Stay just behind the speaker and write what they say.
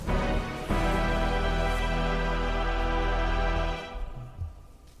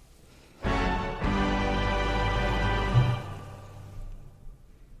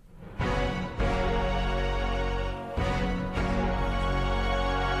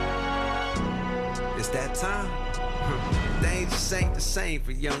It's that time. Things just ain't the same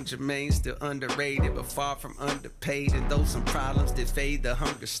for young Jermaine, still underrated, but far from underpaid. And those some problems that fade the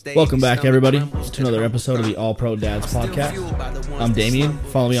hunger stage. Welcome back, everybody, to another episode of the All Pro Dads podcast. I'm Damien.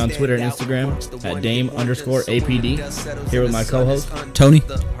 Follow me on Twitter and Instagram at Dame_APD. Here with my co-host Tony.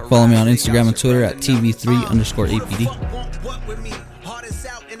 Follow me on Instagram and Twitter at TV3_APD.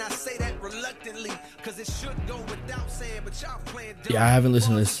 Yeah, I haven't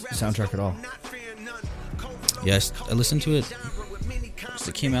listened to this soundtrack at all. Yes, I listened to it.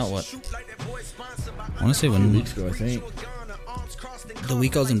 It came out, what? I want to say 1 weeks ago, I think. The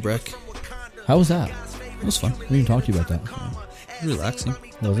week I was in Breck. How was that? It was fun. We didn't talk to you about that. Relaxing.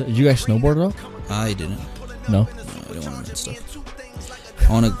 Was it? Did you guys snowboard at all? I didn't. No? I didn't want to do stuff.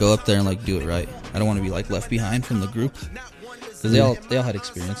 I want to go up there and like do it right. I don't want to be like left behind from the group. Because they all had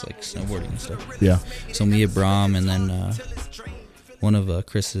experience like snowboarding and stuff. Yeah. So me, Abram, and then one of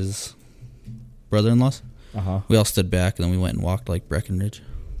Chris's brother-in-laws. We all stood back and then we went and walked like Breckenridge.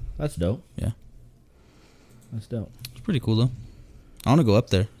 That's dope. Yeah. That's dope. It's pretty cool though. I want to go up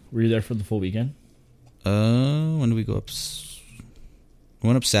there. Were you there for the full weekend? When did we go up? We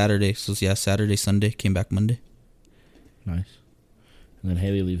went up Saturday. So yeah, Saturday, Sunday. Came back Monday. Nice. And then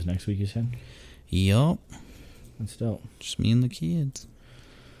Haley leaves next week, you said? Yup. That's dope. Just me and the kids.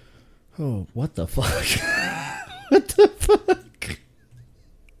 Oh, what the fuck? What the fuck?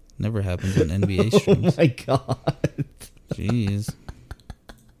 Never happens on NBA streams. Oh my god. Jeez.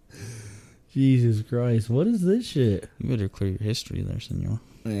 Jesus Christ. What is this shit? You better clear your history there, senor.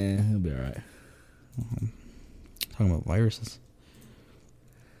 Yeah, he'll be alright. Talking about viruses.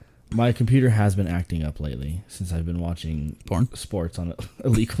 My computer has been acting up lately since I've been watching sports on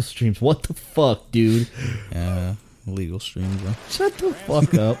illegal streams. What the fuck, dude? Yeah, illegal streams, bro. Shut the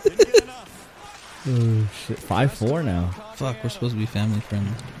fuck up. Oh, shit. 5-4 now. Fuck, we're supposed to be family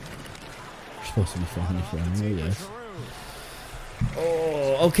friendly. We're supposed to be family friendly, yes.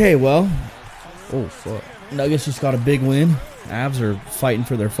 Oh, okay, well. Oh, fuck. Nuggets just got a big win. Avs are fighting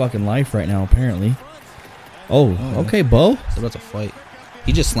for their fucking life right now, apparently. Oh, okay, Bo. They're about to fight.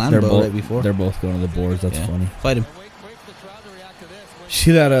 He just slammed Bo right before. They're both going to the boards. That's funny. Fight him.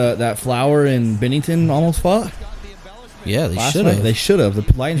 See that Flower and Bennington almost fought? Yeah, they should have. They should have. The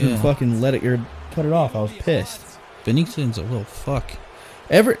linesman fucking cut it off. I was pissed. Bennington's a little fuck.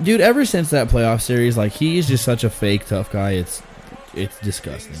 Ever since that playoff series, like, he is just such a fake tough guy. It's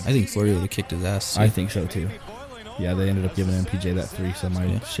disgusting. I think Fleury would have kicked his ass. I think so too. Yeah, they ended up giving MPJ that 3, so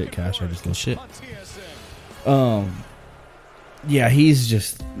my shit cash. I just shit. Yeah, he's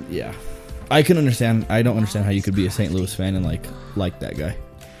just I can understand. I don't understand how you could be a St. Louis fan and like that guy.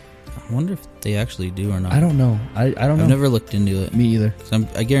 I wonder if they actually do or not. I don't know. I don't know. I've never looked into it. Me either.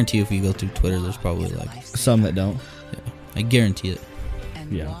 I guarantee you, if you go through Twitter, there's probably like some that don't. Yeah, I guarantee it.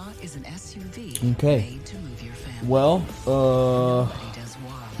 Yeah. Okay. Well,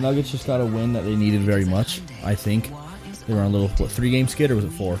 Nuggets just got a win that they needed very much. I think they were on a little 3-game skid, or was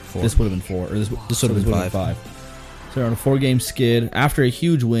it 4? 4. This would have been 4, or this would have been 5. So they're on a 4-game skid after a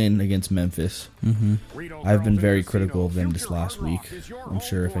huge win against Memphis. I've been very critical of them this last week. I'm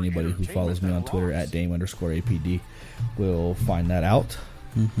sure if anybody who follows me on Twitter at Dame_APD will find that out.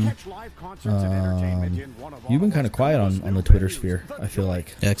 You've been kind of quiet on the Twitter sphere, I feel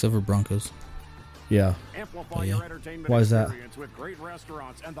like. Yeah, except for Broncos. Yeah. Why is that?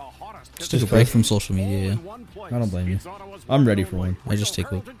 Just took a break from social media, yeah. I don't blame you. I'm ready for one. I just take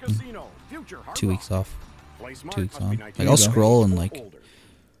 2 weeks off. 2 weeks on. Like, I'll scroll and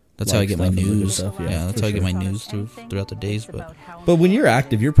that's how I get my news. Stuff, yeah, that's how I get my news throughout the days. But when you're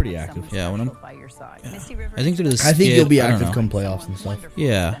active, you're pretty active. Yeah, when I'm. Yeah. I think you'll be active come playoffs and stuff.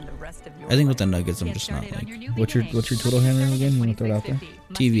 Yeah, I think with the Nuggets, I'm just not like. What's your Twitter handle again? You want to throw it out there?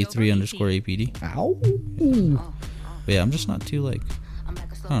 TV3_APD. Ow. But yeah, I'm just not too like. I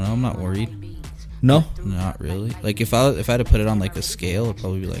don't know. I'm not worried. No, not really. Like if I had to put it on like a scale, it'd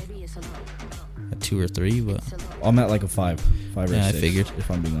probably be like a 2 or 3. But I'm at like a 5 or 6. I figured, if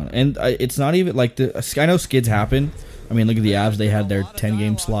I'm being honest. And it's not even like I know skids happen. I mean, look at the Avs. They had their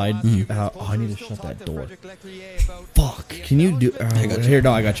 10-game slide. I need to shut that door. Fuck. Can you do... I got you. Here,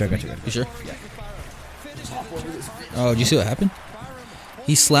 no, I got you. You sure? Oh, did you see what happened?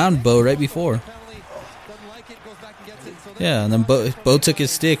 He slammed Bo right before. Yeah, and then Bo took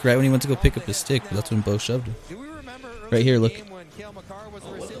his stick right when he went to go pick up his stick. But that's when Bo shoved him. Right here, look.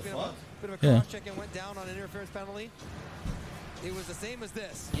 Yeah. It was the same as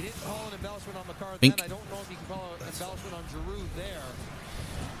this. You didn't call an embellishment on McCarr then. I don't know if you can call an embellishment on Giroux there.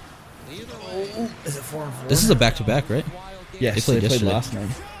 Is it 4-4? This is a back-to-back, right? Yes, they played last night.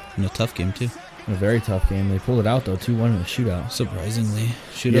 In a tough game, too. A very tough game. They pulled it out, though, 2-1 in a shootout. Surprisingly.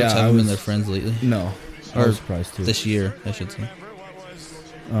 Shootouts haven't been their friends lately. No. I was surprised, too. This year, I should say.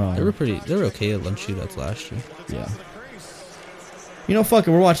 They were okay at lunch shootouts last year. Yeah. You know, fuck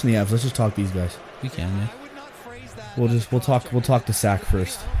it. We're watching the Avs. Let's just talk these guys. We can, yeah. We'll talk the sack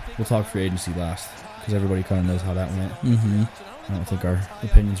first. We'll talk free agency last, because everybody kind of knows how that went. Mm-hmm. I don't think our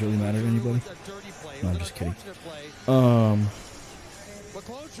opinions really matter to anybody. No, I'm just kidding.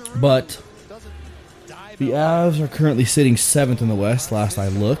 But the Avs are currently sitting 7th in the West. Last I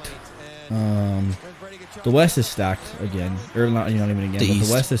looked, the West is stacked again, or not even again. The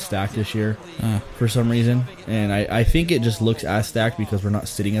West is stacked this year for some reason, and I think it just looks as stacked because we're not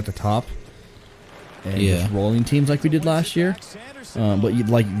sitting at the top and just rolling teams like we did last year. But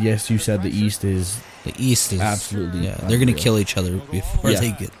yes, you said the East is absolutely they're gonna kill each other before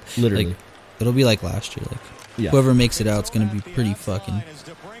they get literally. Like, it'll be like last year. Whoever makes it out is gonna be pretty fucking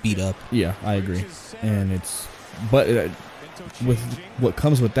beat up. Yeah, I agree. And with what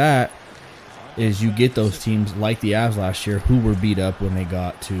comes with that is you get those teams like the Avs last year who were beat up when they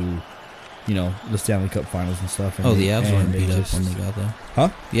got to, the Stanley Cup Finals and stuff. And the Avs weren't beat up when they got there. Huh?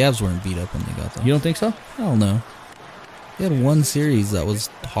 The Avs weren't beat up when they got there. You don't think so? Hell no. They had one series that was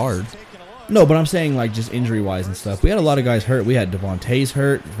hard. No, but I'm saying just injury-wise and stuff. We had a lot of guys hurt. We had Devontae's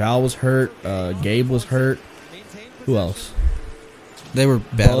hurt. Val was hurt. Gabe was hurt. Who else? They were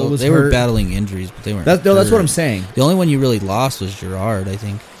battling injuries, but they weren't. That's what I'm saying. The only one you really lost was Gerard, I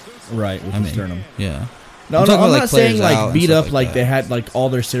think. Right, with the sternum. Yeah. No, I'm not saying beat up like they had all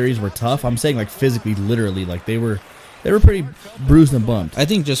their series were tough. I'm saying physically, literally, they were pretty bruised and bumped. I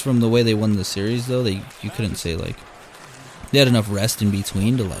think just from the way they won the series, though, you couldn't say they had enough rest in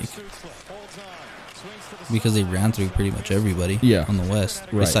between to because they ran through pretty much everybody on the West.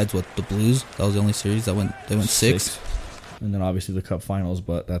 Right. Besides the Blues, that was the only series they went 6. And then obviously the Cup Finals,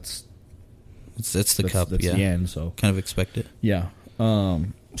 but that's the Cup. That's the end, so kind of expect it. Yeah.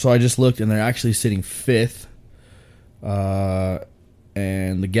 So I just looked, and they're actually sitting 5th.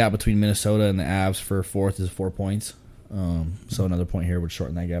 And the gap between Minnesota and the Avs for 4th is 4 points. So another point here would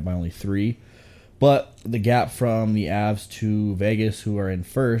shorten that gap by only 3. But the gap from the Avs to Vegas, who are in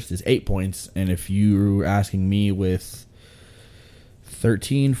 1st, is 8 points. And if you're asking me with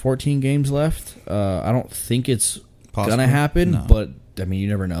 13, 14 games left, I don't think it's going to happen. No. But, you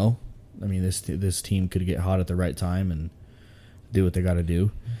never know. This team could get hot at the right time and do what they got to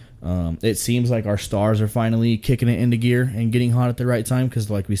do. It seems like our stars are finally kicking it into gear and getting hot at the right time because,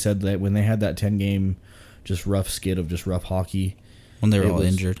 like we said, that when they had that 10-game just rough skid of just rough hockey, when they were all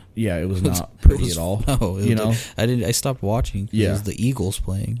injured, it was not pretty at all. No, I stopped watching. It was the Eagles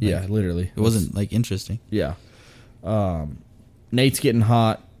playing. Literally, it wasn't interesting. Yeah, Nate's getting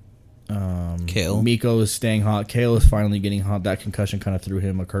hot. Kale. Mikko is staying hot. Kale is finally getting hot. That concussion kind of threw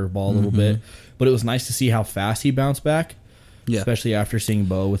him a curveball a little bit, but it was nice to see how fast he bounced back. Yeah, especially after seeing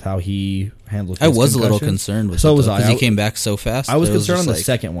Bo with how he handled his concussion. A little concerned with so was I because he came back so fast. I was concerned on the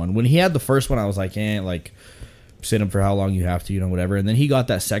second one. When he had the first one, I was like, sit him for how long you have to, whatever. And then he got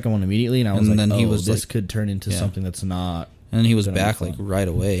that second one immediately, and I was this could turn into something that's not. And then he was back right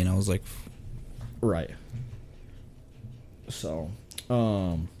away, and I was like, right. So,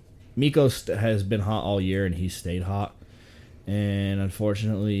 Mikko has been hot all year, and he's stayed hot. And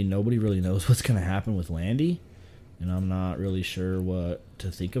unfortunately, nobody really knows what's going to happen with Landy. And I'm not really sure what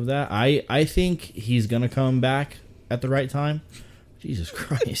to think of that. I think he's going to come back at the right time. Jesus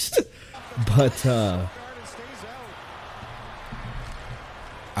Christ. But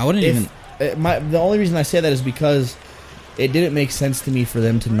I wouldn't even... The only reason I say that is because it didn't make sense to me for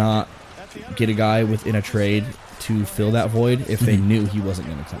them to not get a guy within a trade to fill that void if they knew he wasn't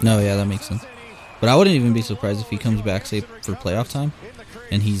going to come. No, yeah, that makes sense. But I wouldn't even be surprised if he comes back, say, for playoff time,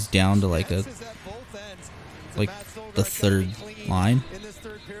 and he's down to the third line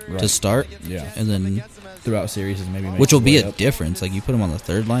to start. Yeah. And then throughout series, maybe which will be a difference. You put him on the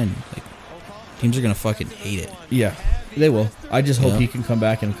third line, teams are going to fucking hate it. Yeah, they will. I just hope he can come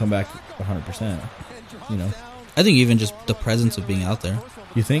back 100%. I think even just the presence of being out there.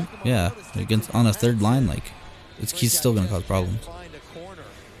 You think? Yeah. On a third line, he's still going to cause problems.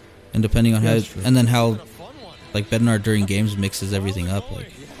 And depending on how Bednar during games mixes everything up,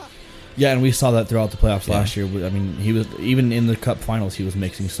 Yeah, and we saw that throughout the playoffs last year. He was even in the Cup Finals. He was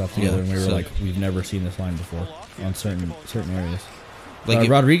mixing stuff together, and we were we've never seen this line before on certain areas.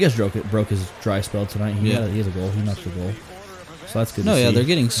 Rodriguez broke his dry spell tonight. He has a goal. He knocked the goal, so that's good. They're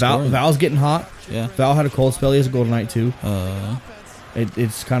getting Val's getting hot. Yeah, Val had a cold spell. He has a goal tonight too.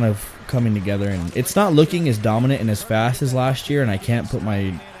 It's kind of coming together, and it's not looking as dominant and as fast as last year. And I can't put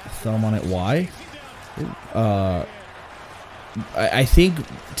my thumb on it. Why? I think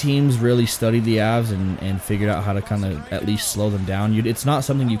teams really study the Avs and figured out how to kind of at least slow them down. It's not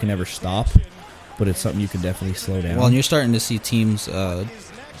something you can ever stop, but it's something you can definitely slow down. Well, and you're starting to see teams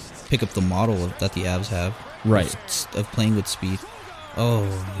pick up the model that the Avs have. Right. Of playing with speed. Oh,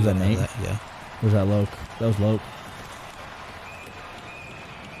 is that Nate? Yeah. Was that Loke? That was Loke.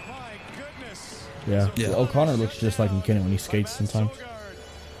 Yeah. Well, O'Connor looks just like McKinnon when he skates sometimes.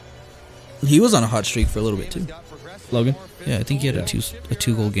 He was on a hot streak for a little bit too. Logan? Yeah, I think he had a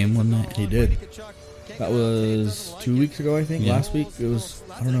 2-goal game one night. He did. That was 2 weeks ago, I think. Yeah. Last week it was,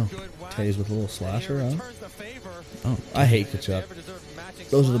 I don't know, Tays with a little slasher, huh? Oh, I hate Kachuk.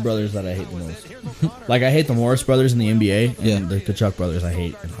 Those are the brothers that I hate the most. Like, I hate the Morris brothers in the NBA, and the Kachuk brothers I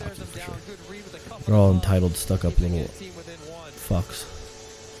hate in hockey for sure. They're all entitled, stuck-up little fucks.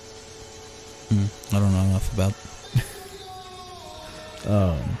 I don't know enough about.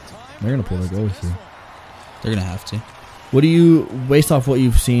 They're gonna pull their goalies through. They're gonna have to. What do you, based off what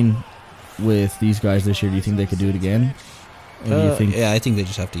you've seen with these guys this year, do you think they could do it again? Or do you think, yeah, I think they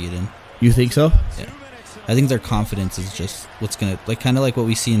just have to get in. You think so? Yeah. I think their confidence is just what's gonna kind of like what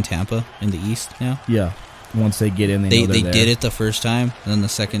we see in Tampa in the East now. Yeah. Once they get in, they did it the first time, and then the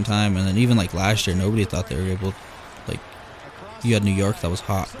second time, and then even like last year, nobody thought they were able. Like, you had New York that was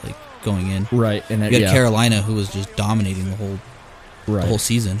hot, like going in, right, and you had Carolina who was just dominating the whole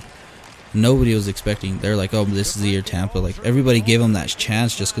season. Nobody was expecting. They're like, oh, this is the year Tampa. Like, everybody gave them that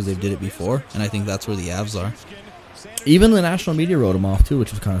chance just because they did it before, and I think that's where the Avs are. Even the national media wrote them off too,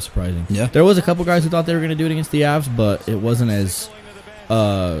 which was kind of surprising. Yeah, there was a couple guys who thought they were going to do it against the Avs, but it wasn't as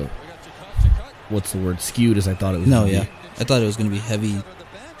what's the word, skewed as I thought it was. No, yeah, I thought it was going to be heavy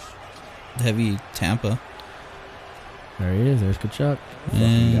Tampa. There he is. There's Kachuk.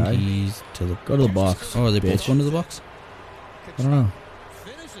 And he's go to the box. Oh, are they both going to the box? I don't know.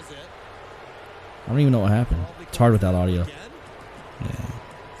 I don't even know what happened. It's hard without audio. Yeah.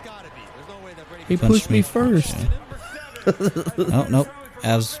 He pushed me first. Oh, nope.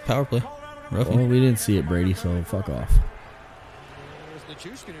 Avs power play. Roughing. Oh, we didn't see it, Brady, so fuck off.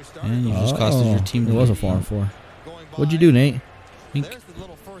 And you just costed your team. It was a 4-on-4. What'd you do, Nate?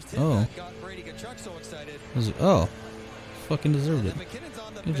 Oh. Oh. Fucking deserved it.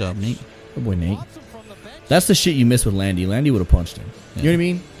 Good job, Nate. Good boy, Nate. That's the shit you miss with Landy. Landy would have punched him. Yeah. You know what I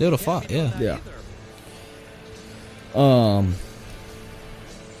mean? They would have fought, yeah. Yeah.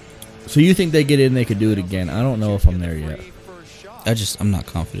 So you think they get in, they could do it again? I don't know if I'm there yet. I'm not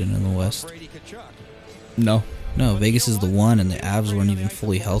confident in the West. No, Vegas is the one, and the Avs weren't even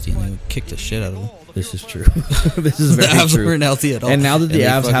fully healthy, and they would kick the shit out of them. This is true. This is very the Avs true. weren't healthy at all. And now that the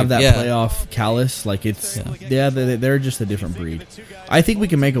Avs have that playoff callus, like they're just a different breed. I think we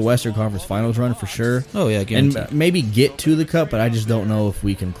can make a Western Conference Finals run for sure. Oh yeah, guaranteed. And maybe get to the Cup, but I just don't know if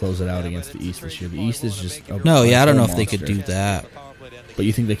we can close it out against the East this year. The East is just I don't know if they could do that. But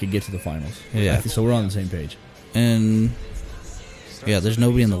you think they could get to the finals? Yeah. So we're on the same page. And yeah, there's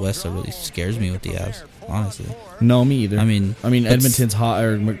nobody in the West that really scares me with the Avs, honestly. No, me either. I mean, Edmonton's hot,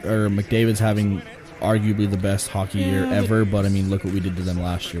 or McDavid's having arguably the best hockey year ever. But I mean, look what we did to them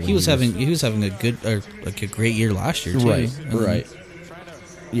last year. He was having a great year last year too. Right.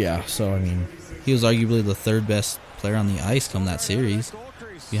 Yeah. So I mean, he was arguably the third best player on the ice come that series,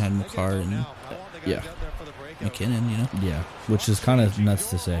 behind Makar and McKinnon. You know. Yeah, which is kind of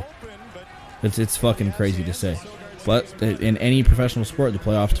nuts to say. It's fucking crazy to say. But in any professional sport, the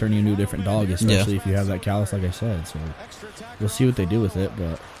playoffs turn you into a different dog, especially if you have that callus, like I said. So we'll see what they do with it.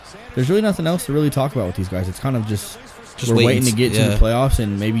 But there's really nothing else to really talk about with these guys. It's kind of just we're waiting to get to the playoffs,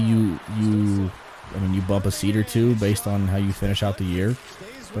 and maybe you bump a seed or two based on how you finish out the year.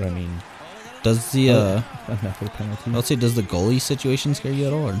 But I mean, does the penalty? I'll say, does the goalie situation scare you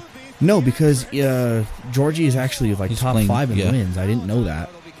at all? Or? No, because Georgie is actually like top 5 in wins. I didn't know that.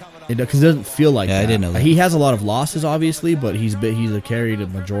 Because it doesn't feel like that. I didn't know that. He has a lot of losses, obviously, but he's carried a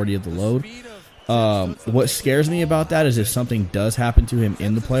majority of the load. What scares me about that is if something does happen to him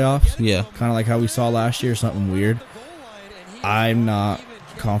in the playoffs, kind of like how we saw last year, something weird. I'm not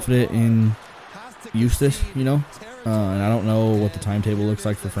confident in Eustace, and I don't know what the timetable looks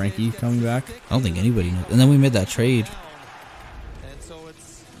like for Frankie coming back. I don't think anybody knows. And then we made that trade.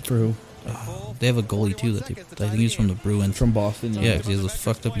 For who? They have a goalie too I think he's from the Bruins. From Boston, yeah, because he has those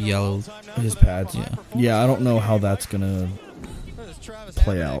fucked up yellow pads. Yeah, I don't know how that's gonna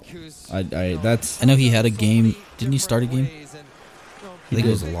play out. I know he had a game. Didn't he start a game? I think it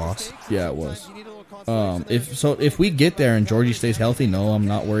was a loss. Yeah, it was. If we get there and Georgie stays healthy, no, I'm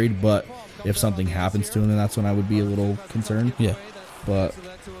not worried. But if something happens to him, then that's when I would be a little concerned. Yeah. But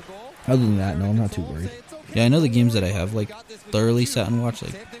other than that, no, I'm not too worried. Yeah, I know the games that I have thoroughly sat and watched.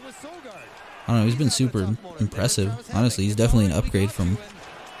 I don't know. He's been super impressive. Honestly, he's definitely an upgrade from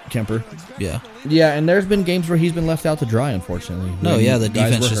Kemper. Yeah. Yeah, and there's been games where he's been left out to dry, unfortunately. No, yeah, the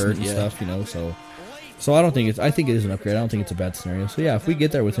guys defense were just hurt and stuff, So I don't think I think it is an upgrade. I don't think it's a bad scenario. So yeah, if we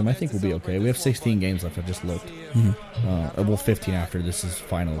get there with him, I think we'll be okay. We have 16 games left. I just looked. Well, 15 after this is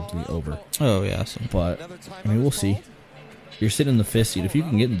finally over. Oh yeah. So. But I mean, we'll see. You're sitting in the 5th seed. If you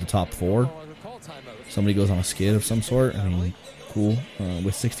can get into the top 4, somebody goes on a skid of some sort. I mean, cool.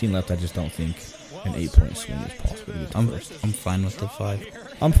 With 16 left, I just don't think an 8-point swing is possible. I'm fine with the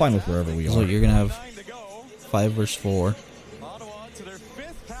 5. I'm fine with wherever we are. So you're gonna have 5 versus 4.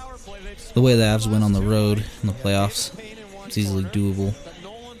 The way the Avs win on the road in the playoffs, it's easily doable.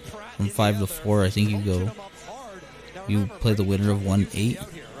 From 5 to 4, I think you play the winner of 1-8.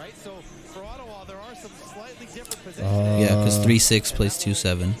 Yeah, because 3-6 plays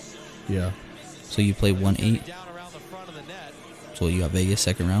 2-7. Yeah. So you play 1-8. So you got Vegas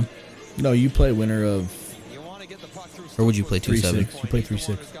second round. No, you play winner of. Or would you play 2-7? You play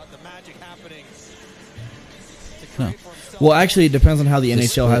 3-6. No. Well, actually, it depends on how the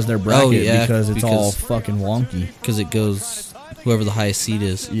NHL has their bracket because it's all fucking wonky. Because it goes whoever the highest seed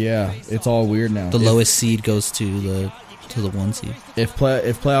is. Yeah, it's all weird now. The lowest seed goes to the 1 seed. If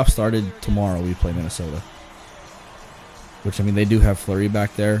playoffs started tomorrow, we play Minnesota. Which, I mean, they do have Fleury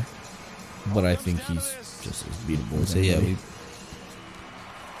back there, but I think he's just as beatable as anybody.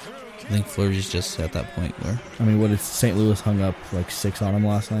 I think Fleury's just at that point where... I mean, what did St. Louis hung up like 6 on him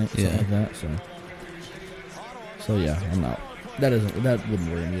last night? Something like that, So yeah, I'm out. That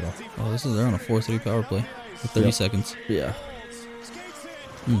wouldn't worry me at all. Oh, they're on a 4-3 power play with 30 seconds. Yeah.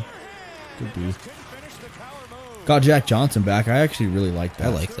 Good dude. Got Jack Johnson back. I actually really like that. I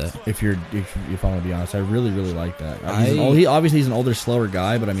like that. If I'm gonna be honest, I really like that. He obviously he's an older, slower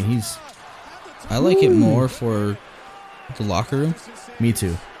guy, but I mean I like it more for the locker room. Me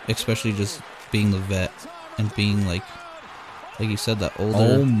too. Especially just being the vet and being like you said, that older.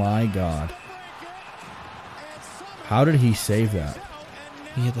 Oh my god. How did he save that?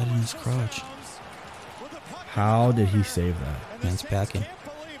 He had that in his crotch. How did he save that? Man's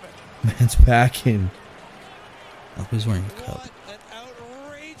packing. Oh, he's wearing a cup.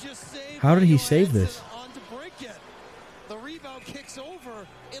 How did he save this?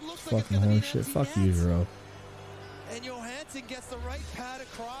 Fucking horse shit. Fuck you, Zero. And Johansson gets the right pad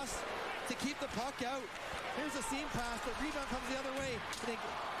across to keep the puck out. Here's a seam pass. The rebound comes the other way. I think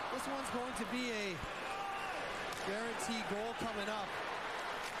this one's going to be a guaranteed goal coming up.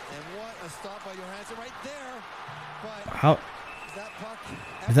 And what a stop by Johansson right there. But how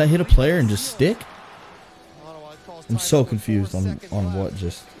did that hit a player and just stick? I'm so confused on what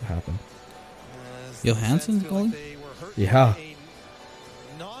just happened. Johansson's goalie? Yeah.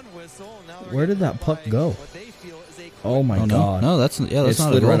 Where did that puck go? Oh my god! No, that's not a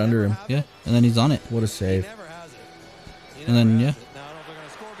slid goal. Right under him. Yeah, and then he's on it. What a save! And then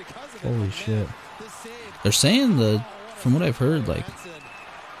holy shit! They're saying from what I've heard, like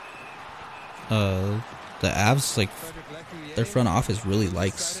the Avs, like their front office really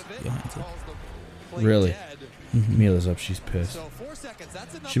likes Johansson. Really? Mm-hmm. Mila's up. She's pissed.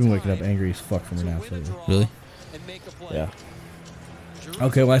 She's been waking up angry as fuck from her nap lately. Really? Yeah.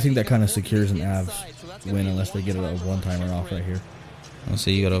 Okay, well, I think that kind of secures an Avs win unless they get a one-timer off right here. I'll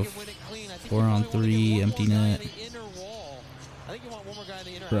say you got a 4-on-3 empty net.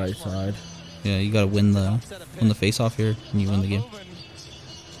 Right side. Yeah, you got to win the face-off here, and you win the game.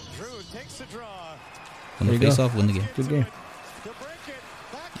 Win the face-off, win the game. Good game.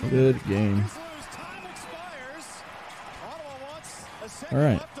 Good game. All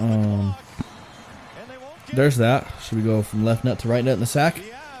right. There's that. Should we go from left net to right net in the sack?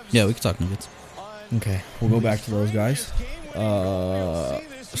 Yeah, we can talk Nuggets. Okay, we'll go back to those guys.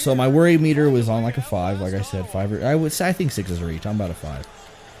 So my worry meter was on like a 5, like I said. 5. I think 6 is a reach. I'm about a 5.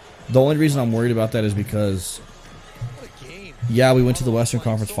 The only reason I'm worried about that is because, yeah, we went to the Western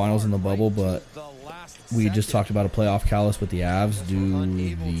Conference Finals in the bubble, but we just talked about a playoff callus with the Avs. Do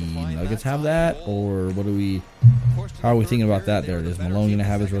the Nuggets have that, or how are we thinking about that? There it is. Malone going to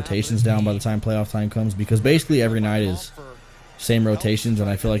have his rotations down by the time playoff time comes, because basically every night is same rotations, and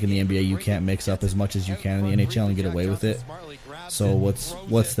I feel like in the NBA you can't mix up as much as you can in the NHL and get away with it. So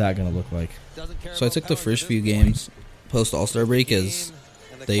what's that going to look like? So I took the first few games post All-Star break as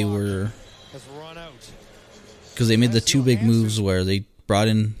they were, because they made the 2 big moves where they brought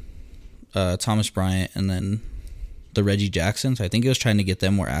in Thomas Bryant and then the Reggie Jackson. So I think it was trying to get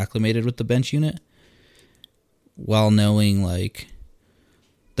them more acclimated with the bench unit, while knowing like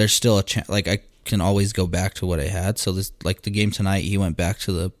there's still a chance. Like I can always go back to what I had. So this, like the game tonight, he went back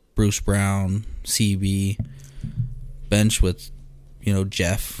to the Bruce Brown, CB bench with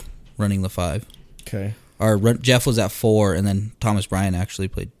Jeff running the 5. Okay. Jeff was at 4, and then Thomas Bryant actually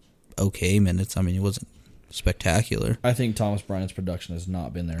played okay minutes. I mean, it wasn't spectacular. I think Thomas Bryant's production has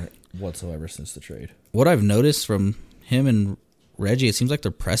not been there whatsoever since the trade. What I've noticed from him and Reggie, it seems like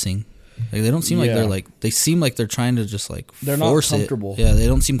they're pressing. Like they don't seem like they're like. They seem like they're trying to just like they're force not comfortable. Yeah, they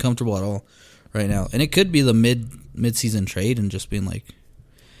don't seem comfortable at all right now. And it could be the mid-season trade and just being like,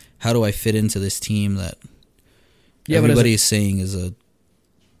 how do I fit into this team that everybody is saying is a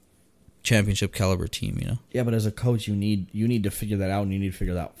championship caliber team? You know. Yeah, but as a coach, you need to figure that out, and you need to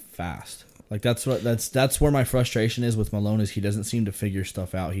figure that out fast. Like that's where my frustration is with Malone, is he doesn't seem to figure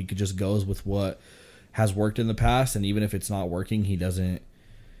stuff out. He just goes with what has worked in the past, and even if it's not working, he doesn't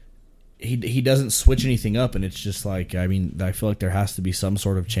switch anything up. And it's just like, I mean, I feel like there has to be some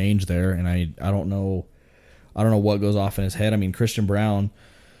sort of change there, and I don't know what goes off in his head. I mean, Christian Braun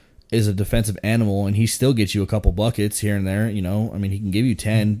is a defensive animal, and he still gets you a couple buckets here and there. You know, I mean, he can give you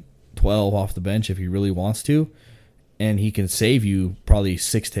 10, 12 off the bench if he really wants to. And he can save you probably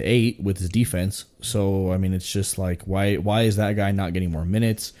 6 to 8 with his defense. So I mean, it's just like, why is that guy not getting more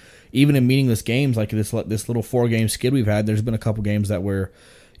minutes? Even in meaningless games like this little 4-game skid we've had, there's been a couple games that where,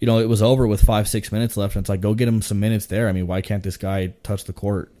 you know, it was over with 5-6 minutes left, and it's like, go get him some minutes there. I mean, why can't this guy touch the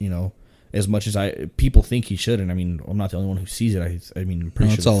court? You know, as much as people think he should. And I mean, I'm not the only one who sees it. I mean, I'm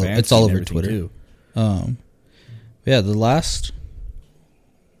pretty sure it's all over Twitter too. Yeah, the last.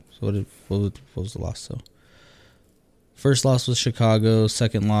 So what was the loss? So. First loss was Chicago.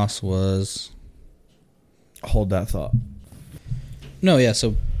 Second loss was... Hold that thought. No, yeah,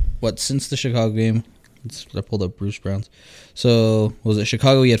 so since the Chicago game, I pulled up Bruce Brown's. So, was it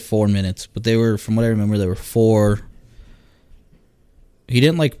Chicago? He had 4 minutes, but they were, from what I remember, they were 4. He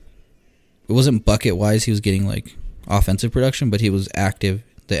didn't it wasn't bucket-wise, he was getting offensive production, but he was active.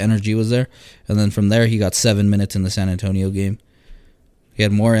 The energy was there. And then from there, he got 7 minutes in the San Antonio game. He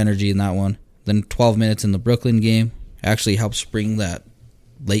had more energy in that one. Then 12 minutes in the Brooklyn game. Actually helped spring that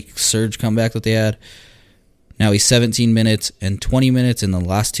late surge comeback that they had. Now he's 17 minutes and 20 minutes in the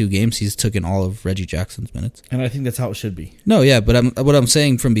last 2 games. He's taken all of Reggie Jackson's minutes. And I think that's how it should be. No, yeah, but what I'm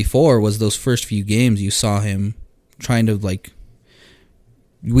saying from before was those first few games you saw him trying to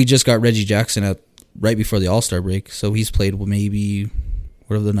we just got Reggie Jackson right before the All-Star break, so he's played maybe,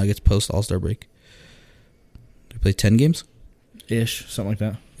 what are the Nuggets post All-Star break? Did he play 10 games? Ish, something like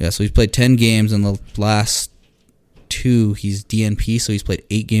that. Yeah, so he's played 10 games in the last 2, he's DNP, so he's played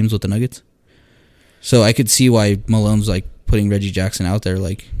 8 games with the Nuggets. So I could see why Malone's putting Reggie Jackson out there,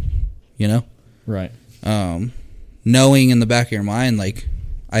 you know? Right. Knowing in the back of your mind,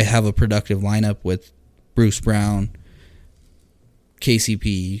 I have a productive lineup with Bruce Brown,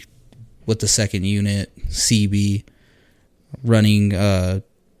 KCP with the second unit, CB, running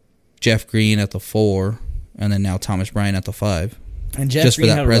Jeff Green at the 4, and then now Thomas Bryant at the 5. And Jeff Green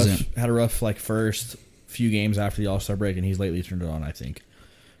had a rough first few games after the All-Star break, and he's lately turned it on, I think,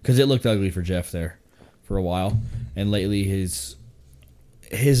 because it looked ugly for Jeff there for a while, and lately his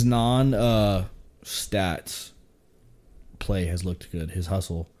non stats play has looked good. His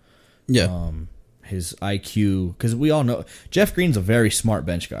hustle, his IQ, because we all know Jeff Green's a very smart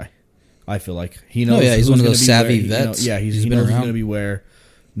bench guy. I feel like he knows. He's one of those savvy vets. He knows who's going to be where,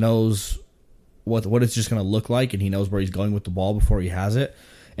 knows what it's just going to look like, and he knows where he's going with the ball before he has it.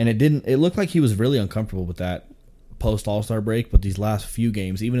 And it looked like he was really uncomfortable with that post All-Star break, but these last few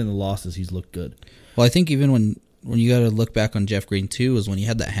games, even in the losses, he's looked good. Well, I think even when you got to look back on Jeff Green too, was when he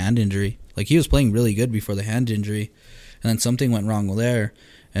had that hand injury. He was playing really good before the hand injury, and then something went wrong there.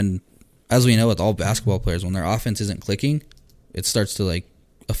 And as we know with all basketball players, when their offense isn't clicking, it starts to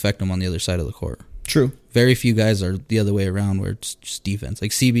affect them on the other side of the court. True. Very few guys are the other way around where it's just defense.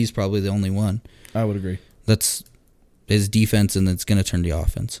 CB's probably the only one. I would agree. That's his defense, and it's going to turn the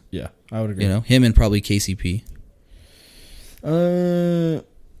offense. Yeah, I would agree. You know, him and probably KCP.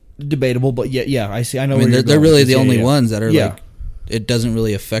 Debatable, but yeah, I see. I know. I mean, they're really the only ones that are it doesn't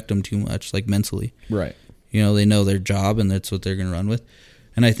really affect them too much, mentally. Right. You know, they know their job, and that's what they're going to run with.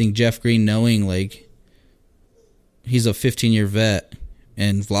 And I think Jeff Green, knowing he's a 15-year vet,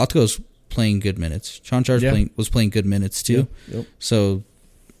 and Vlatko's playing good minutes. Chanchar's was playing good minutes too. Yep. So,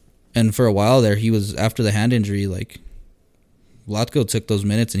 and for a while there, he was after the hand injury. Vlatko took those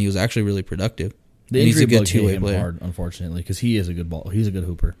minutes, and he was actually really productive. He's a good two-way player, hard, unfortunately, because he is a good He's a good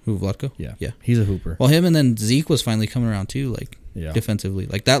hooper. Who, Vlatko? Yeah, he's a hooper. Well, him and then Zeke was finally coming around too, defensively.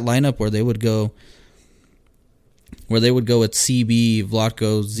 That lineup where they would go with CB,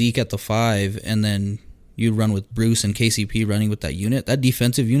 Vlatko, Zeke at the 5, and then you'd run with Bruce and KCP running with that unit. That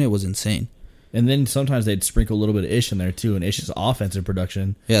defensive unit was insane. And then sometimes they'd sprinkle a little bit of Ish in there too, and Ish's offensive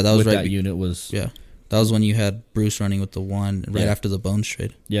production. Yeah, that was with that unit was. Yeah, that was when you had Bruce running with the 1 after the Bones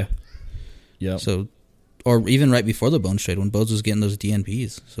trade. Yeah. Yeah. So, or even right before the Bones trade when Bones was getting those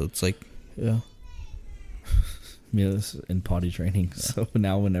DNPs. So it's like, yeah. Mila's in potty training, so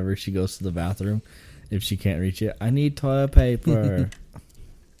now whenever she goes to the bathroom, if she can't reach it, I need toilet paper.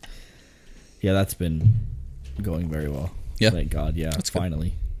 Yeah, that's been going very well. Yeah. Thank God. Yeah, That's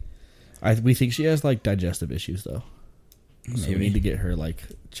finally. We think she has like digestive issues though, so we need to get her like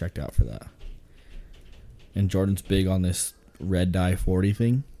checked out for that. And Jordan's big on this red dye 40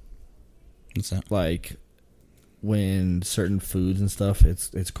 thing. what's that? Like when certain foods and stuff,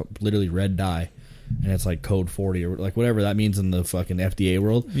 it's literally red dye. And it's like code 40 or like whatever that means in the fucking FDA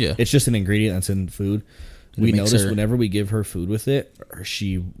world. Yeah. It's just an ingredient that's in food. We makes notice her- whenever we give her food with it,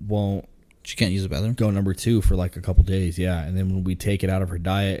 she won't She can't use the bathroom? go number 2 for like a couple days. Yeah. And then when we take it out of her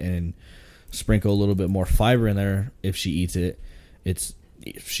diet and sprinkle a little bit more fiber in there, if she eats it,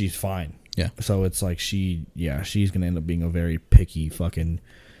 she's fine. Yeah. So it's like she's going to end up being a very picky fucking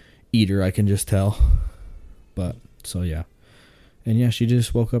eater, I can just tell. But, so yeah. And yeah, she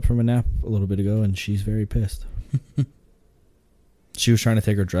just woke up from a nap a little bit ago, and she's very pissed. She was trying to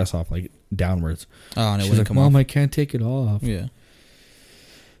take her dress off, like, downwards. Oh, and it She's wouldn't like, come Mom, off. I can't take it off. Yeah.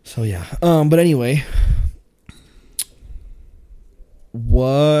 So, yeah. But anyway,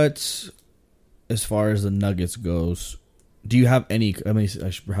 what, as far as the Nuggets goes, do you have any, how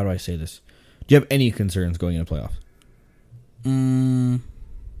do I say this? Do you have any concerns going into playoffs?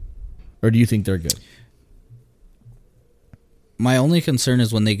 Or do you think they're good? My only concern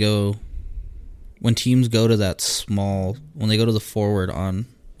is when teams go to that small, when they go to the forward when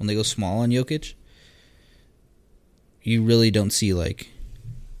they go small on Jokic, you really don't see, like,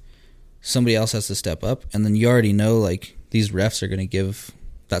 somebody else has to step up, and then you already know, like, these refs are going to give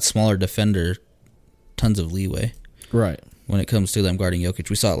that smaller defender tons of leeway. Right. When it comes to them guarding Jokic.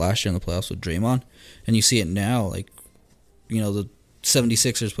 We saw it last year in the playoffs with Draymond, and you see it now, like, the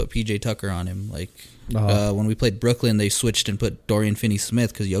 76ers put PJ Tucker on him, like, when we played Brooklyn, they switched and put Dorian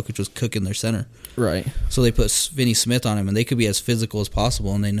Finney-Smith because Jokic was cooking their center. Right. So they put Finney-Smith on him, and they could be as physical as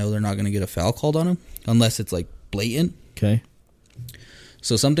possible, and they know they're not going to get a foul called on him unless it's, like, blatant. Okay.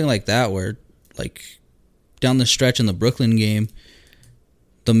 So something like that where, like, down the stretch in the Brooklyn game,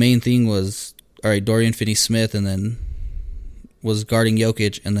 the main thing was, all right, Dorian Finney-Smith and then was guarding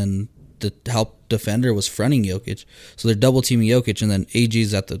Jokic, and then the help defender was fronting Jokic. So they're double teaming Jokic, and then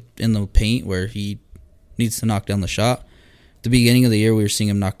AG's in the paint where he needs to knock down the shot. At the beginning of the year, we were seeing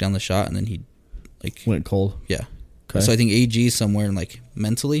him knock down the shot, and then he went cold. Yeah. Okay. So I think AG somewhere in, like,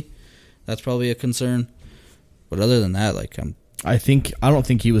 mentally, that's probably a concern. But other than that, like, I don't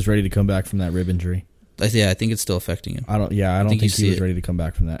think he was ready to come back from that rib injury. I think it's still affecting him. I don't think he was ready to come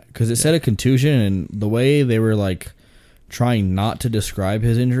back from that because it said a contusion, and the way they were like trying not to describe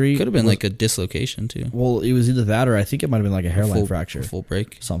his injury Could have been like a dislocation too. Well, it was either that or I think it might have been like a hairline fracture, full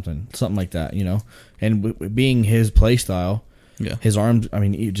break, something like that, And being his play style, yeah, his arms. I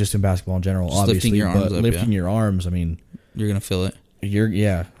mean, just in basketball in general, just obviously, lifting your arms but up, lifting your arms. I mean, you're gonna feel it.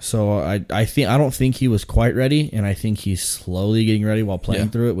 So I don't think he was quite ready, and I think he's slowly getting ready while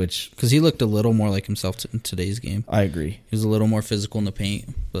playing through it. Which because he looked a little more like himself in today's game. I agree. He was a little more physical in the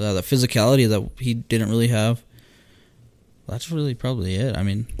paint, but the physicality that he didn't really have. That's really probably it. I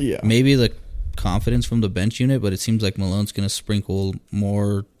mean, maybe the confidence from the bench unit, but it seems like Malone's going to sprinkle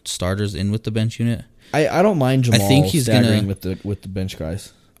more starters in with the bench unit. I don't mind Jamal staggering with the bench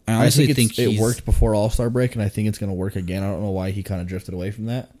guys. I honestly think it worked before All-Star break, and I think it's going to work again. I don't know why he kind of drifted away from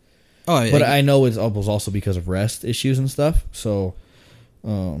that. But I know it was also because of rest issues and stuff. So,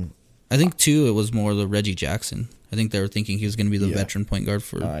 I think too it was more the Reggie Jackson. I think they were thinking he was going to be the veteran point guard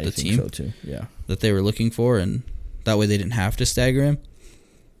for the team. So too. Yeah, that they were looking for, and that way they didn't have to stagger him.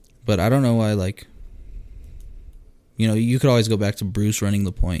 But I don't know why. Like, you could always go back to Bruce running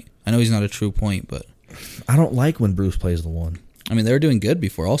the point. I know he's not a true point, but I don't like when Bruce plays the one. I mean, they were doing good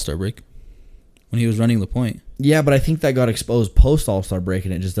before All-Star break when he was running the point. Yeah, but I think that got exposed post All-Star break,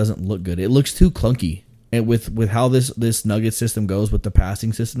 and it just doesn't look good. It looks too clunky. And with how this Nugget system goes with the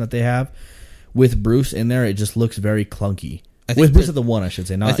passing system that they have, with Bruce in there, it just looks very clunky. With Bruce at the one, I should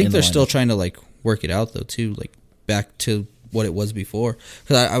say. Not I think in they're the still trying to like work it out though too, like back to what it was before.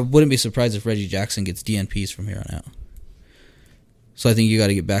 Because I wouldn't be surprised if Reggie Jackson gets DNPs from here on out. So I think you got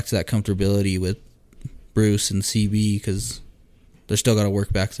to get back to that comfortability with Bruce and CB because they're still got to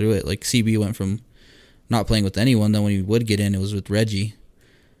work back through it. Like CB went from not playing with anyone, then when he would get in, it was with Reggie.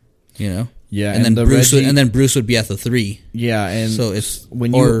 Yeah, and then Bruce would be at the 3. Yeah, and so it's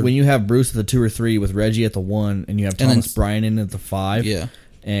when you have Bruce at the 2 or 3 with Reggie at the 1, and you have Thomas Bryant in at the 5. Yeah,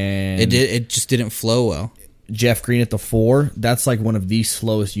 and it just didn't flow well. Jeff Green at the 4. That's like one of the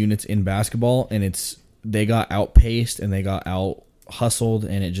slowest units in basketball, and they got outpaced and they got out hustled,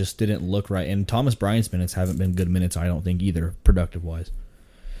 and it just didn't look right. And Thomas Bryant's minutes haven't been good minutes, I don't think, either, productive-wise.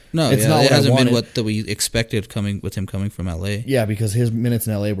 No, it hasn't been what we expected with him coming from LA. Yeah, because his minutes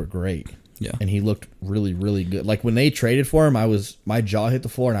in LA were great. Yeah. And he looked really, really good. Like, when they traded for him, my jaw hit the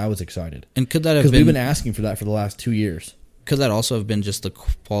floor, and I was excited. And could that have Because been... we've been asking for that for the last 2 years. Could that also have been just the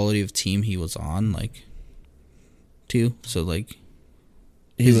quality of team he was on, like, too? So, like...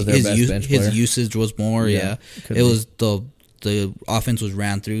 He was their best bench player. His usage was more, yeah. It was the offense was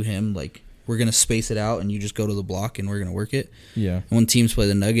ran through him, like... We're going to space it out, and you just go to the block, and we're going to work it. Yeah. And when teams play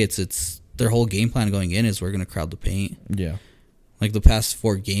the Nuggets, it's their whole game plan going in is we're going to crowd the paint. Yeah. Like the past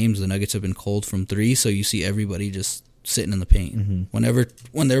 4 games, the Nuggets have been cold from 3, so you see everybody just sitting in the paint. Mm-hmm.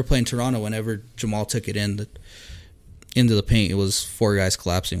 When they were playing Toronto, whenever Jamal took it into the paint, it was 4 guys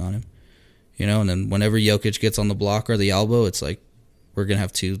collapsing on him. You know, and then whenever Jokic gets on the block or the elbow, it's like we're going to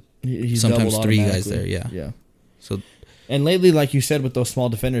have 2, sometimes 3 guys there. Yeah. Yeah. So... And lately, like you said, with those small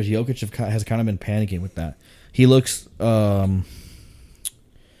defenders, Jokic has kind of been panicking with that. He looks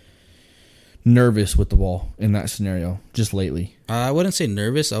nervous with the ball in that scenario, just lately. I wouldn't say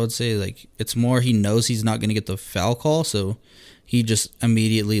nervous. I would say like it's more he knows he's not going to get the foul call, so he just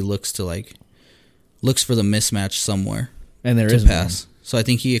immediately looks for the mismatch somewhere and there is pass. One. So I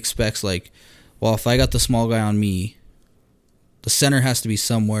think he expects like, well, if I got the small guy on me, the center has to be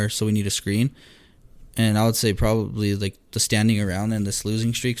somewhere, so we need a screen. And I would say probably like the standing around and this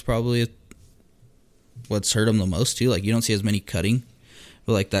losing streak's probably what's hurt him the most too. Like you don't see as many cutting,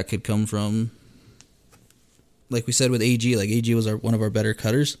 but like that could come from, like we said with AG. Like AG was one of our better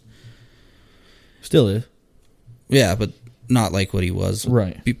cutters. Still is. Yeah, but not like what he was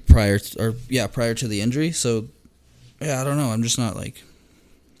right prior to the injury. So yeah, I don't know. I'm just not like,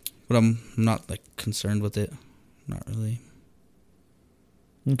 but I'm not like concerned with it. Not really.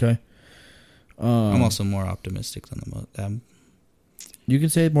 Okay. I'm also more optimistic than you can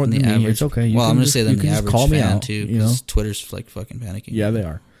say it more than the average. It's okay. I'm going to say than the average call fan out, too, because Twitter's like fucking panicking. Yeah, they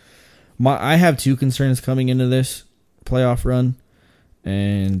are. I have 2 concerns coming into this playoff run,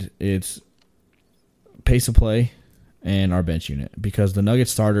 and it's pace of play and our bench unit. Because the Nuggets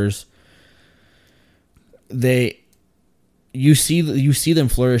starters, you see them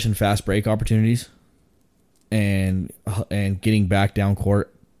flourish in fast break opportunities, and getting back down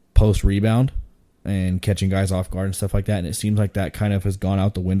court post rebound. And catching guys off guard and stuff like that. And it seems like that kind of has gone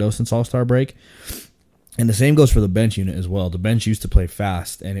out the window since All-Star break. And the same goes for the bench unit as well. The bench used to play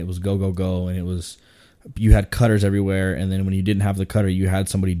fast, and it was go, go, go. And you had cutters everywhere. And then when you didn't have the cutter, you had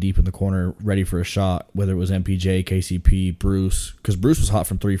somebody deep in the corner ready for a shot, whether it was MPJ, KCP, Bruce. Because Bruce was hot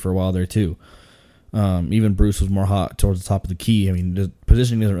from 3 for a while there too. Even Bruce was more hot towards the top of the key. I mean, the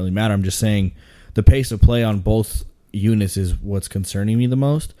positioning doesn't really matter. I'm just saying the pace of play on both units is what's concerning me the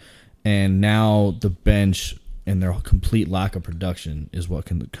most. And now the bench and their complete lack of production is what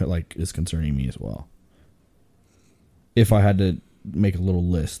is concerning me as well. If I had to make a little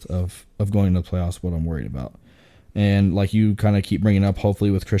list of going to the playoffs, what I'm worried about. And like you kind of keep bringing up,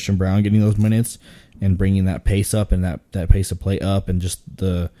 hopefully with Christian Brown getting those minutes and bringing that pace up and that pace of play up and just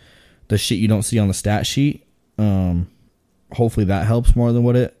the shit you don't see on the stat sheet, hopefully that helps more than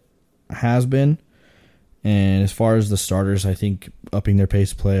what it has been. And as far as the starters, I think upping their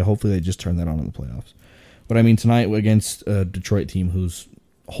pace of play, hopefully they just turn that on in the playoffs. But I mean, tonight against a Detroit team who's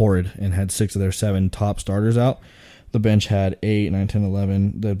horrid and had 6 of their 7 top starters out, the bench had 8, 9, 10,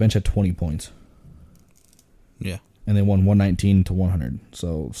 11. The bench had 20 points. Yeah. And they won 119 to 100.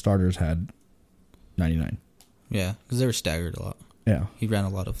 So starters had 99. Yeah, because they were staggered a lot. Yeah. He ran a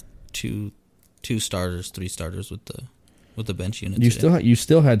lot of two starters, 3 starters with the bench unit. You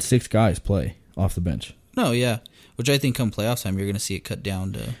still had 6 guys play off the bench. No, yeah. Which I think come playoff time, you're going to see it cut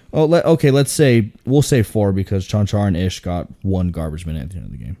down to... We'll say 4 because Chanchar and Ish got 1 garbage minute at the end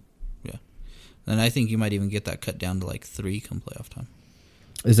of the game. Yeah. And I think you might even get that cut down to like 3 come playoff time.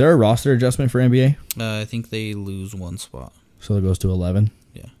 Is there a roster adjustment for NBA? I think they lose 1 spot. So it goes to 11?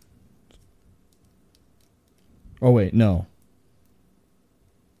 Yeah. Oh, wait, no.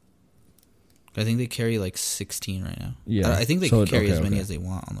 I think they carry like 16 right now. Yeah. I think they can carry as many as they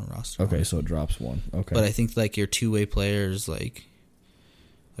want on the roster. Okay, so it drops 1. Okay. But I think like your 2-way players like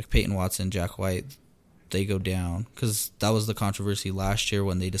Peyton Watson, Jack White, they go down. Because that was the controversy last year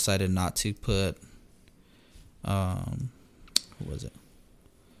when they decided not to put, who was it?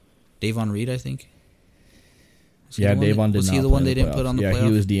 Davon Reed, I think. Yeah, Davon did not. Was he the one they didn't put on the playoff? Yeah,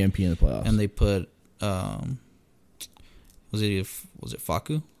 he was DMP in the playoffs. And they put, was it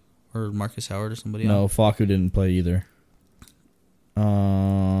Facu? Or Marcus Howard or somebody else? No, Facu didn't play either.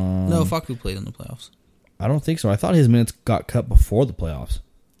 No, Facu played in the playoffs. I don't think so. I thought his minutes got cut before the playoffs.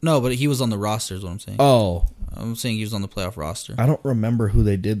 No, but he was on the roster is what I'm saying. Oh. I'm saying he was on the playoff roster. I don't remember who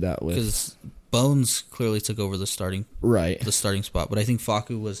they did that with. Because Bones clearly took over the starting spot. But I think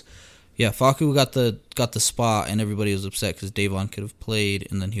Facu was... Yeah, Facu got the spot, and everybody was upset because Davon could have played,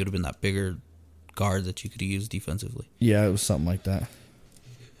 and then he would have been that bigger guard that you could have used defensively. Yeah, it was something like that.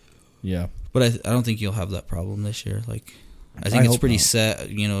 Yeah. But I don't think you'll have that problem this year. Like, I think it's pretty set.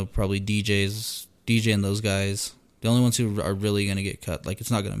 You know, probably DJ and those guys. The only ones who are really going to get cut, like,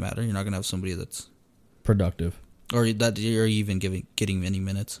 it's not going to matter. You're not going to have somebody that's productive, or that you're even getting many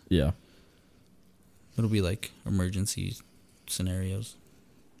minutes. Yeah, it'll be like emergency scenarios.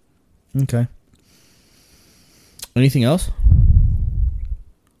 Okay. Anything else?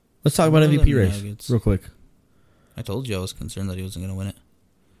 Let's talk about MVP race real quick. I told you I was concerned that he wasn't going to win it.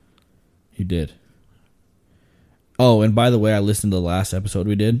 You did. Oh, and by the way, I listened to the last episode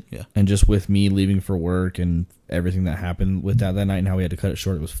we did. Yeah. And just with me leaving for work and everything that happened with that night and how we had to cut it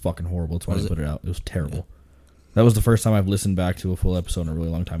short, it was fucking horrible. That's why I put it out. It was terrible. Yeah. That was the first time I've listened back to a full episode in a really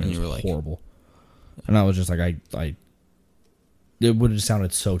long time, and it was horrible. And I was just like, it would have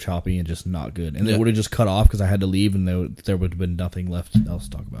sounded so choppy and just not good. And it would have just cut off because I had to leave, and there would have been nothing left else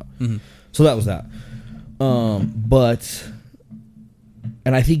to talk about. Mm-hmm. So that was that. But...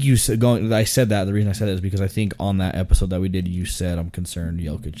 And I think you said I said that. The reason I said it is because I think on that episode that we did, you said I'm concerned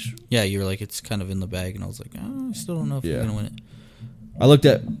Jokic. Yeah, you were like, it's kind of in the bag, and I was like, I still don't know if he's gonna win it. I looked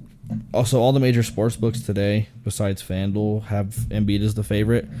at also all the major sports books today, besides FanDuel, have Embiid as the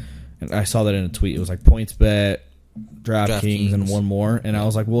favorite, and I saw that in a tweet. It was like PointsBet, DraftKings, and one more, and I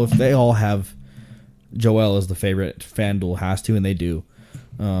was like, well, if they all have Joel as the favorite, FanDuel has to, and they do.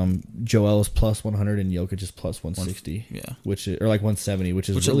 Joel is plus 100 and Jokic is plus 160. Yeah, or like 170, which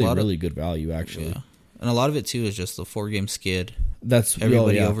is really good value actually. Yeah. And a lot of it too is just the 4-game skid. That's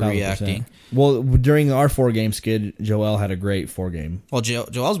everybody overreacting. 100%. Well, during our 4-game skid, Joel had a great 4-game. Well,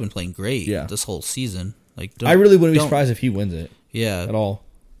 Joel's been playing great this whole season. Like, I really wouldn't be surprised if he wins it. Yeah, at all.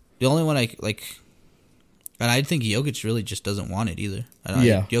 The only one I like, and I think Jokic really just doesn't want it either.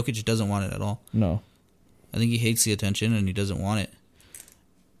 Jokic doesn't want it at all. No, I think he hates the attention and he doesn't want it.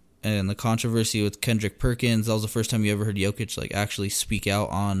 And the controversy with Kendrick Perkins, that was the first time you ever heard Jokic like actually speak out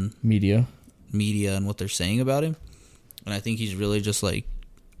on media and what they're saying about him. And I think he's really just like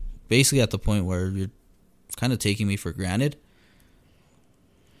basically at the point where you're kind of taking me for granted.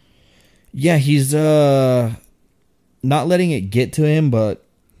 Yeah, he's not letting it get to him, but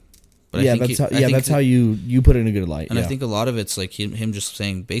that's how you put it in a good light. And I think a lot of it's like him just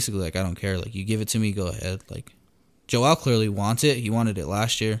saying basically like, I don't care, like you give it to me, go ahead. Like Joel clearly wants it. He wanted it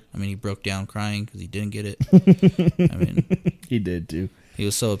last year. I mean, he broke down crying because he didn't get it. I mean, he did too. He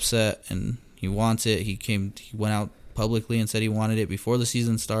was so upset, and he wants it. He went out publicly and said he wanted it before the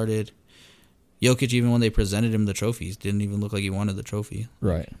season started. Jokic, even when they presented him the trophies, didn't even look like he wanted the trophy.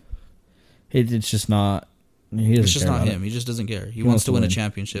 Right. It's just not. It's just not him. He just doesn't care. He wants to win a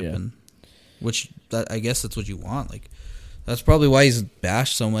championship, and I guess that's what you want. Like, that's probably why he's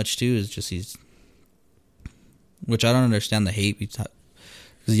bashed so much too. Is just which I don't understand the hate because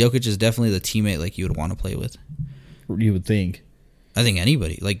Jokic is definitely the teammate like you would want to play with. You would think. I think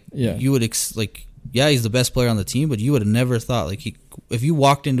anybody you would he's the best player on the team, but you would have never thought like if you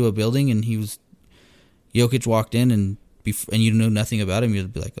walked into a building and Jokic walked in and you knew nothing about him,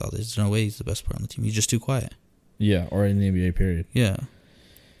 you'd be like, oh, there's no way he's the best player on the team. He's just too quiet. Yeah, or in the NBA period. Yeah.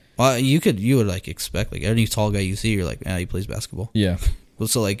 Well, you would like expect like any tall guy you see, you're like, he plays basketball. Yeah. Well,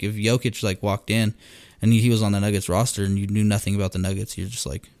 so like if Jokic like walked in and he was on the Nuggets roster and you knew nothing about the Nuggets, you're just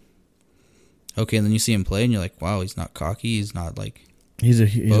like, okay. And then you see him play and you're like, wow, he's not cocky. He's not like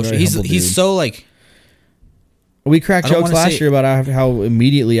he's so like. We cracked jokes last year about how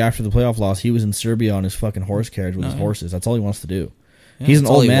immediately after the playoff loss he was in Serbia on his fucking horse carriage with his horses. That's all he wants to do. Yeah, he's an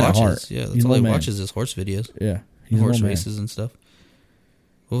old man at heart. Yeah, that's all he watches is horse videos. Yeah, horse races and stuff.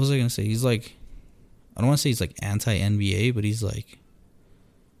 What was I gonna say? He's like, I don't want to say he's like anti-NBA, but he's like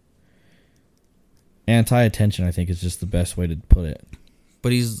anti-attention. I think is just the best way to put it.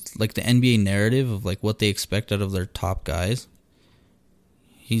 But he's like the NBA narrative of like what they expect out of their top guys.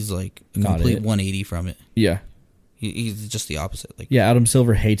 He's like a complete 180 from it. Yeah. He's just the opposite. Like, yeah, Adam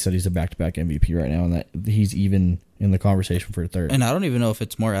Silver hates that he's a back-to-back MVP right now, and that he's even in the conversation for a third. And I don't even know if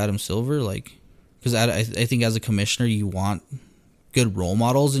it's more Adam Silver, like, because I think as a commissioner you want good role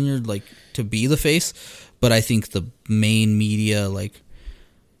models in your like to be the face, but I think the main media, like,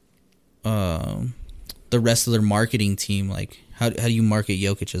 the rest of their marketing team, like, how do you market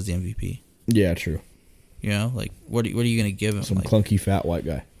Jokic as the MVP? Yeah, true. You know, like, what are you gonna give him? Some like, clunky fat white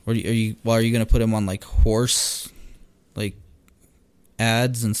guy. Are you gonna put him on like horse? Like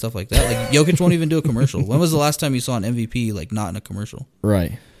ads and stuff like that. Like Jokic won't even do a commercial. When was the last time you saw an MVP like not in a commercial?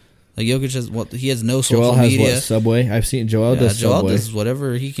 Right. Like Jokic has he has no social Joel has media. what, Subway? I've seen Joel does Joel Subway. does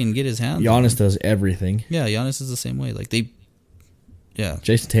whatever he can get his hands on. Giannis does everything. Yeah, Giannis is the same way. Like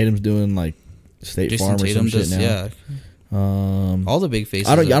Jason Tatum's doing like State Farm or some shit now. Yeah. All the big faces.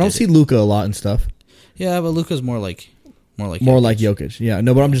 I don't see Luka a lot and stuff. Yeah, but Luka's more like Jokic. Yeah,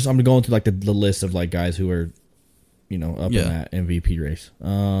 no, but I'm going through like the list of like guys who are, up in that MVP race.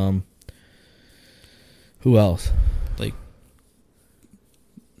 Who else? Like,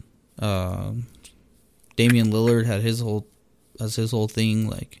 Damian Lillard had his whole thing,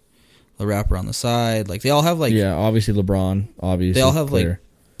 like the rapper on the side. Like they all have like obviously LeBron. Obviously they all have player. like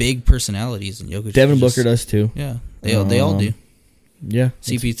big personalities, and Jokic. Devin Booker does too. Yeah, they all do. Yeah,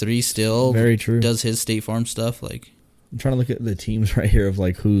 CP3 still very true. Does his State Farm stuff. Like I'm trying to look at the teams right here of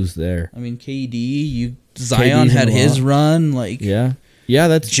like who's there. I mean, Zion had his run. Like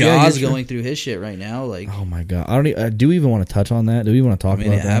that's Jaws going through his shit right now. Like oh my god, do we even want to touch on that? Do we want to talk about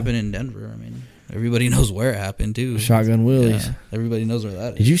that? It happened in Denver. I mean, everybody knows where it happened too. Shotgun Willies. Yeah, everybody knows where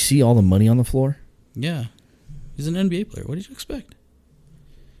that is. Did you see all the money on the floor? Yeah, he's an NBA player. What did you expect?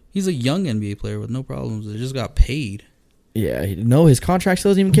 He's a young NBA player with no problems. They just got paid. Yeah, no, his contract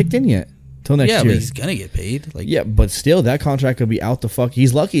still hasn't even kicked in yet. Till next year. Yeah, but he's gonna get paid. Like, yeah, but still, that contract could be out the fuck.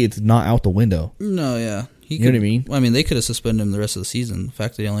 He's lucky it's not out the window. No, yeah, you know what I mean? I mean, they could have suspended him the rest of the season. The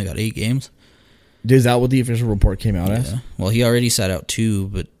fact that he only got 8 games. Is that what the official report came out as? Well, he already sat out 2,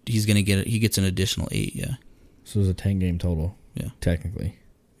 but he's gonna get it. He gets an additional 8. Yeah. So it was a 10-game total. Yeah, technically.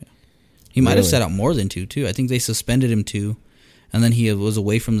 Yeah. He might have sat out more than 2 too. I think they suspended him 2, and then he was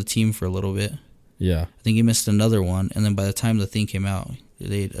away from the team for a little bit. Yeah. I think he missed another one, and then by the time the thing came out,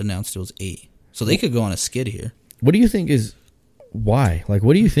 they announced it was 8. So they could go on a skid here. What do you think is why? Like,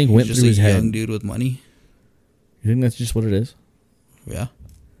 what do you think went through his head? Just a young dude with money. You think that's just what it is? Yeah.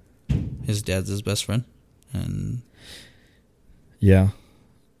 His dad's his best friend, and yeah.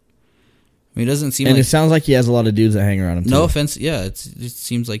 I mean, it doesn't seem. And like, it sounds like he has a lot of dudes that hang around him. No offense, yeah. It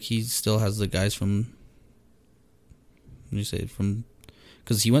seems like he still has the guys from. What do you say from?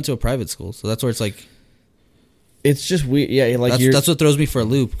 Because he went to a private school, so that's where it's like. It's just weird, yeah. Like that's what throws me for a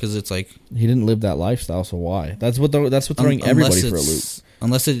loop, because it's like he didn't live that lifestyle, so why? That's what throwing everybody for a loop.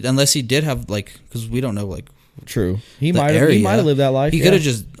 Unless he did have like, because we don't know like. True, he might have lived that life. He could have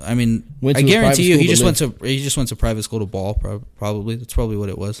just. I mean, I guarantee you, he just went to private school to ball. Probably that's probably what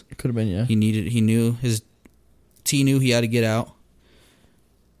it was. It could have been, yeah. He knew he had to get out,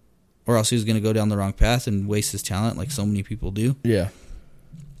 or else he was going to go down the wrong path and waste his talent, like so many people do. Yeah,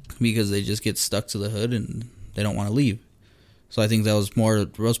 because they just get stuck to the hood and they don't want to leave. So I think that was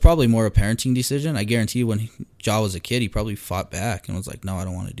probably more a parenting decision. I guarantee you, when Ja was a kid, he probably fought back and was like, "No, I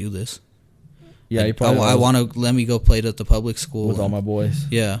don't want to do this." Yeah, he probably. I want to let me go play at the public school with all my boys.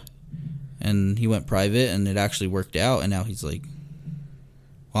 Yeah, and he went private, and it actually worked out. And now he's like,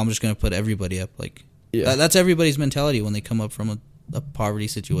 "Well, I'm just going to put everybody up." Like, that's everybody's mentality when they come up from a poverty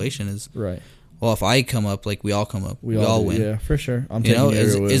situation. Is right. Well, if I come up, like we all come up, we all win. Yeah, for sure.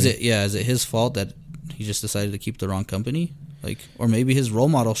 Is it his fault that he just decided to keep the wrong company? Like, or maybe his role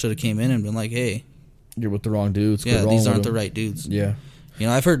model should have came in and been like, "Hey, you're with the wrong dudes. Yeah, these aren't the right dudes." Yeah. You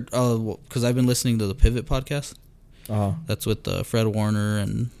know, I've heard, because I've been listening to the Pivot podcast. Uh-huh. That's with Fred Warner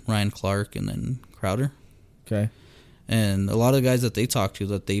and Ryan Clark and then Crowder. Okay. And a lot of guys that they talk to, a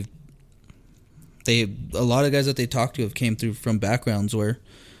lot of guys that they talk to have came through from backgrounds where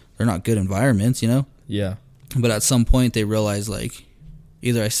they're not good environments, you know? Yeah. But at some point they realize, like,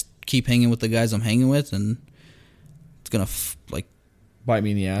 either I keep hanging with the guys I'm hanging with and it's going to, bite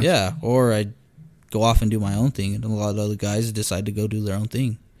me in the ass. Yeah, or I go off and do my own thing, and a lot of other guys decide to go do their own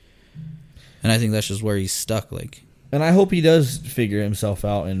thing. And I think that's just where he's stuck. Like, and I hope he does figure himself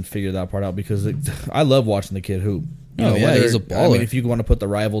out and figure that part out, because I love watching the kid hoop. He's a baller. I mean, if you want to put the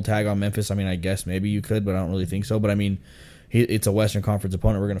rival tag on Memphis, I mean, I guess maybe you could, but I don't really think so. But I mean, it's a Western Conference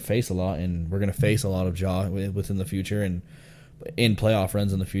opponent we're going to face a lot, and we're going to face a lot of Ja within the future and in playoff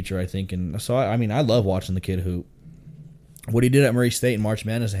runs in the future, I think. And so, I mean, I love watching the kid hoop. What he did at Murray State in March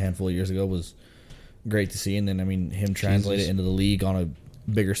Madness a handful of years ago was great to see, and then I mean him translate it into the league on a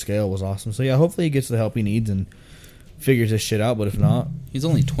bigger scale was awesome. So yeah, hopefully he gets the help he needs and figures this shit out. But if not, he's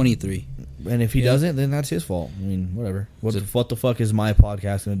only 23, and if he doesn't, then that's his fault. I mean, whatever. What the fuck is my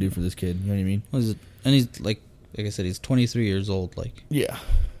podcast going to do for this kid? You know what I mean? What is it? And he's like I said, he's 23 years old. Like, yeah,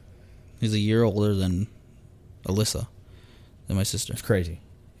 he's a year older than Alyssa, than my sister. It's crazy.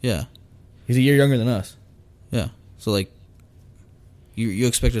 Yeah, he's a year younger than us. Yeah, so like. You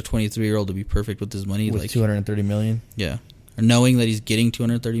expect a 23-year-old to be perfect with his money, with like $230 million. Yeah, or knowing that he's getting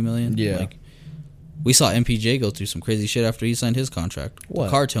 $230 million. Yeah, like We saw MPJ go through some crazy shit after he signed his contract. What? The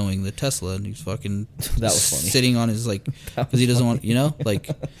car towing the Tesla, and he's fucking That was funny. sitting on his like because he doesn't want like.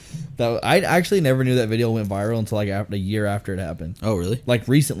 I actually never knew that video went viral until like a year after it happened. Oh really? Like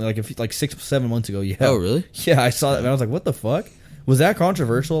recently, like 6-7 months ago. Yeah. Oh really? Yeah, I saw that and I was like, what the fuck? Was that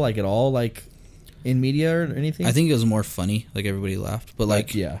controversial like at all? Like in media or anything? I think it was more funny. Like everybody laughed, but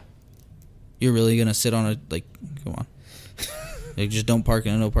like yeah. You're really gonna sit on a like? Come on, like just don't park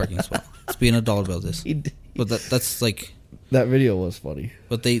in a no parking spot. Let's be an adult about this. But that's like that video was funny.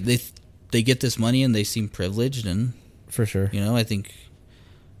 But they get this money and they seem privileged, and for sure. I think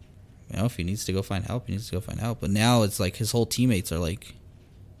if he needs to go find help, he needs to go find help. But now it's like his whole teammates are like,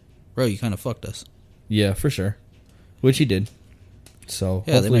 "Bro, you kind of fucked us." Yeah, for sure. Which he did. So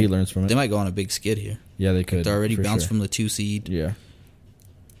hopefully he learns from it. They might go on a big skid here. Yeah, they could. Like they're already bounced from the 2 seed. Yeah.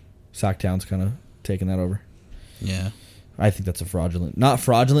 Sacktown's kind of taking that over. Yeah. I think that's not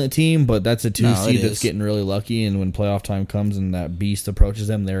fraudulent team, but that's a 2 seed that's is. getting really lucky. And when playoff time comes and that beast approaches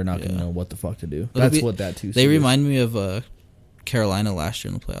them, they're not going to know what the fuck to do. That's what that 2 seed They remind me of Carolina last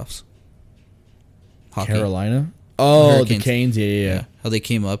year in the playoffs. Hockey. Carolina? Oh, Hurricanes. the Canes, yeah. How they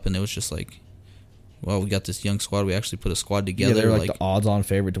came up and it was just like, well, we got this young squad. We actually put a squad together. Yeah, they're like the odds-on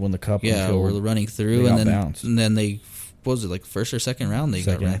favorite to win the cup. Yeah, we're running through, and then they, what was it, like first or second round they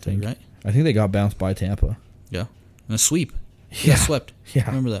got ranked, right? I think they got bounced by Tampa. Yeah, and a sweep. Yeah, swept. Yeah, I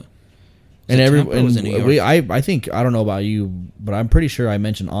remember that. I think I don't know about you, but I'm pretty sure I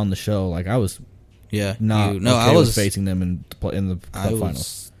mentioned on the show like I was. Yeah, I was facing them in the cup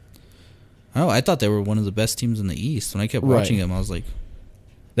finals. Oh, I thought they were one of the best teams in the East. When I kept watching them, I was like,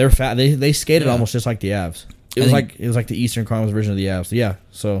 they're fat. They skated almost just like the Avs. It was like the Eastern Conference version of the Avs. Yeah,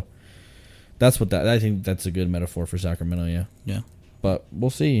 so that's what I think that's a good metaphor for Sacramento. Yeah, yeah. But we'll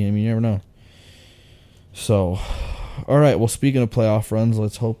see. I mean, you never know. So, all right. Well, speaking of playoff runs,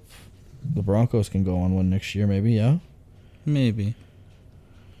 let's hope the Broncos can go on one next year. Maybe, yeah. Maybe.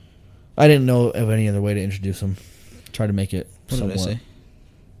 I didn't know of any other way to introduce them. Try to make it. What did I say?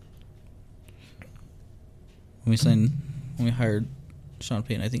 When we hired Sean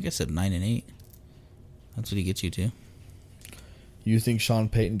Payton, I think I said 9-8. That's what he gets you to. You think Sean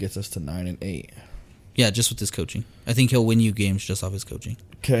Payton gets us to 9-8? Yeah, just with his coaching. I think he'll win you games just off his coaching.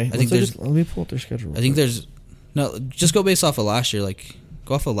 Okay. Let me pull up their schedule. Just go based off of last year. Like,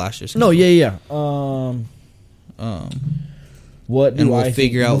 go off of last year's schedule. No, yeah. What do we'll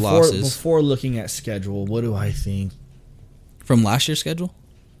figure out losses before looking at schedule? What do I think from last year's schedule?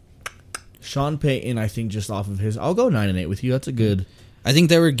 Sean Payton, I think just off of his, I'll go 9-8 with you. That's a good. I think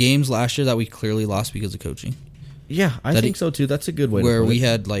there were games last year that we clearly lost because of coaching. Yeah, I think so too. That's a good way. Where we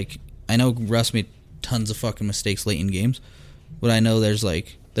had I know Russ made tons of fucking mistakes late in games, but I know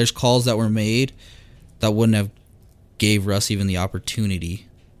there's calls that were made that wouldn't have gave Russ even the opportunity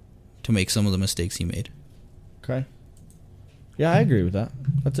to make some of the mistakes he made. Okay. Yeah, I agree with that.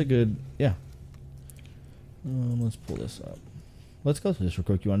 That's a good. Yeah. Let's pull this up. Let's go through this real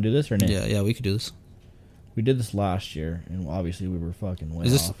quick. You want to do this or not? Yeah, we could do this. We did this last year, and obviously we were fucking way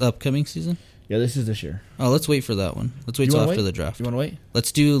Is this off. the upcoming season? Yeah, this is this year. Oh, let's wait for that one. Let's wait till after the draft. You want to wait?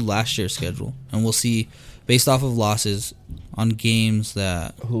 Let's do last year's schedule, and we'll see, based off of losses, on games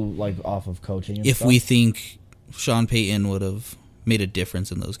that... Who, off of coaching and if stuff? we think Sean Payton would have made a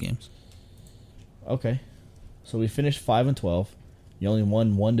difference in those games. Okay. So we finished 5-12. You only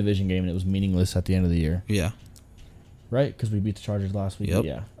won one division game, and it was meaningless at the end of the year. Yeah. Right? Because we beat the Chargers last week. Yep.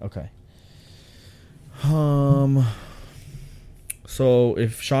 Yeah. Okay. So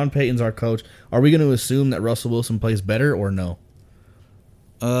if Sean Payton's our coach, are we going to assume that Russell Wilson plays better or no?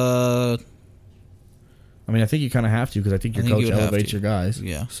 I mean, I think you kind of have to because I think your coach elevates your guys.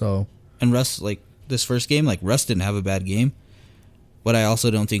 Yeah. So. And Russ, this first game, Russ didn't have a bad game, but I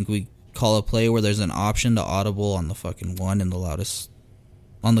also don't think we call a play where there's an option to audible on the fucking one in the loudest,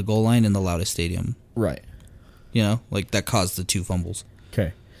 on the goal line in the loudest stadium. Right. That caused the 2 fumbles.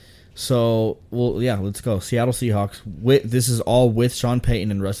 Okay. So, let's go. Seattle Seahawks. This is all with Sean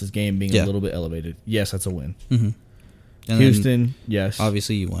Payton and Russ's game being a little bit elevated. Yes, that's a win. Mm-hmm. And Houston, yes.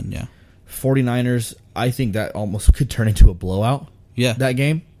 Obviously, you won, yeah. 49ers, I think that almost could turn into a blowout. Yeah. That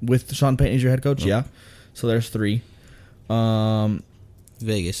game with Sean Payton as your head coach, yeah. So there's 3.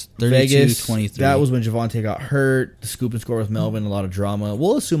 Vegas, 32-23. That was when Javonte got hurt. The scoop and score with Melvin, a lot of drama.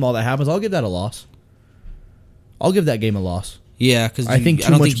 We'll assume all that happens. I'll give that a loss. I'll give that game a loss. Yeah, because I think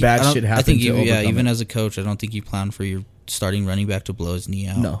too much bad shit happened. I think even as a coach, I don't think you plan for your starting running back to blow his knee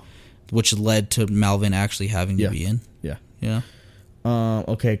out. No, which led to Malvin actually having to be in. Yeah, yeah.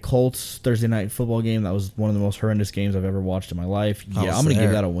 Okay, Colts Thursday night football game. That was one of the most horrendous games I've ever watched in my life. Yeah, I'm gonna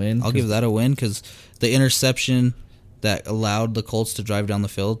give that a win. I'll give that a win because the interception that allowed the Colts to drive down the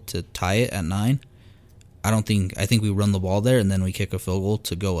field to tie it at 9 I think we run the ball there, and then we kick a field goal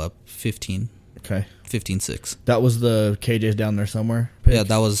to go up 15. Okay. 15-6. That was the KJ's down there somewhere? Pick? Yeah,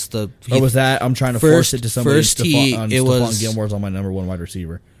 that was the... Or was that, I'm trying to force it to somebody. Stephon Gilmore's on my number 1 wide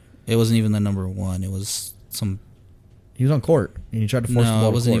receiver. It wasn't even the number 1. It was some... He was on court, and he tried to force the ball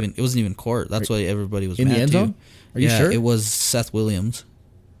it wasn't even court. That's why everybody was in mad the end zone? Are you sure? It was Seth Williams.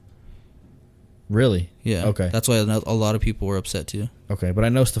 Really? Yeah. Okay. That's why a lot of people were upset, too. Okay, but I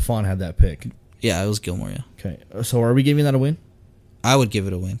know Stephon had that pick. Yeah, it was Gilmore, yeah. Okay, so are we giving that a win? I would give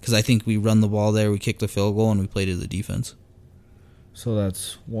it a win, because I think we run the ball there, we kick the field goal, and we play to the defense. So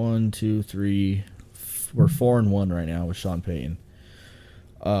that's 1, 2, 3. We're 4-1 right now with Sean Payton.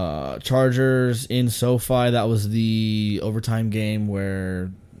 Chargers in SoFi. That was the overtime game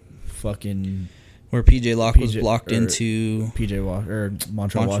where PJ Locke was blocked into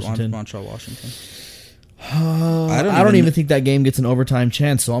Montreal Washington. Montreal Washington. I don't even think that game gets an overtime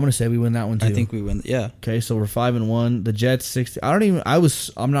chance, so I'm going to say we win that one too. I think we win. Yeah. Okay, so we're 5-1. The Jets 60. I'm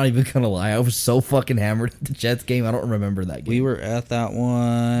not even going to lie. I was so fucking hammered at the Jets game. I don't remember that game. We were at that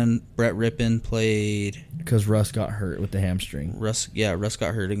one. Brett Rippon played because Russ got hurt with the hamstring. Russ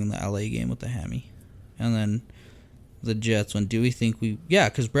got hurt in the LA game with the hammy. And then the Jets, when do we think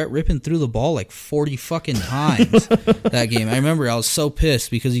because Brett Rippon threw the ball like 40 fucking times that game. I remember I was so pissed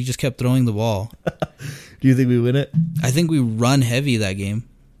because he just kept throwing the ball. Do you think we win it? I think we run heavy that game.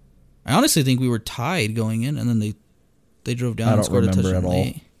 I honestly think we were tied going in, and then they drove down and scored a touchdown at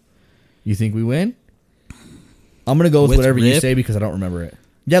all. You think we win? I'm going to go with whatever you say because I don't remember it.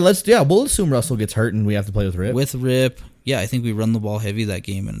 Yeah, we'll assume Russell gets hurt and we have to play with Rip. With Rip, yeah, I think we run the ball heavy that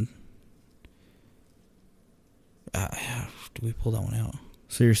game, and do we pull that one out?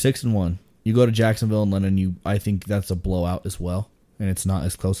 So you're 6-1. You go to Jacksonville and London. I think that's a blowout as well, and it's not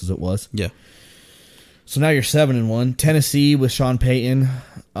as close as it was. Yeah. So now you're 7-1. Tennessee with Sean Payton.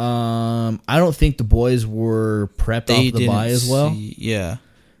 I don't think the boys were prepped off the bye as well. Yeah.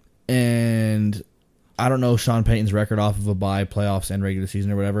 And I don't know Sean Payton's record off of a bye, playoffs, and regular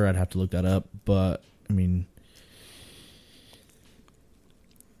season or whatever. I'd have to look that up. But, I mean...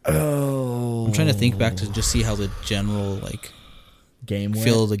 I'm trying to think back to just see how the general, game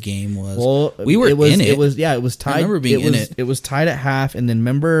feel of the game was. Well, we were in it. It was tied. I remember being in it. It was tied at half, and then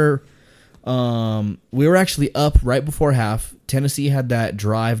remember... we were actually up right before half. Tennessee had that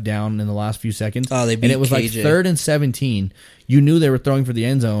drive down in the last few seconds. Oh, they beat and it was KJ. Like 3rd and 17. You knew they were throwing for the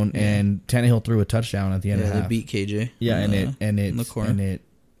end zone, and Tannehill threw a touchdown at the end of half. They beat KJ. Yeah, and it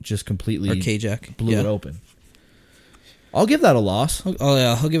just completely blew it open. I'll give that a loss. Oh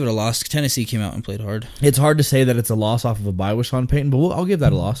yeah, I'll give it a loss. Tennessee came out and played hard. It's hard to say that it's a loss off of a bye with Sean Payton, but I'll give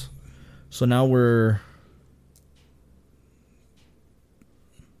that a loss. So now we're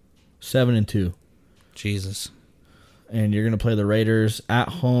 7-2. Jesus. And you're going to play the Raiders at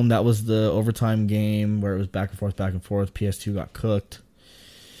home. That was the overtime game where it was back and forth. PS2 got cooked.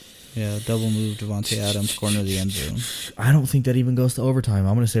 Yeah, double move Devontae Adams, corner of the end zone. I don't think that even goes to overtime.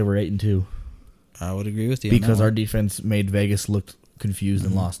 I'm going to say we're 8-2. I would agree with you. Because our defense made Vegas look confused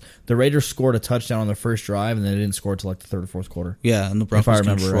and lost. The Raiders scored a touchdown on their first drive, and then they didn't score until like the 3rd or 4th quarter. Yeah, and the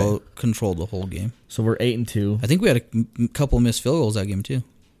Broncos controlled the whole game. So we're 8-2. I think we had a couple of missed field goals that game, too.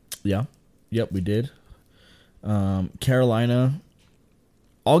 Yeah. Yep, we did. Carolina,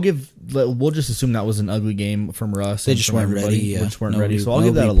 we'll just assume that was an ugly game from Russ. They just weren't ready. Yeah. They just weren't ready. So I'll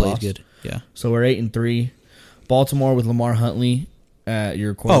give that a loss. Good. Yeah. So we're 8-3. Baltimore with Lamar Huntley at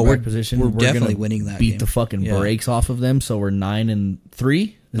your quarterback position. We're definitely winning that beat game. The fucking brakes off of them. So we're 9-3.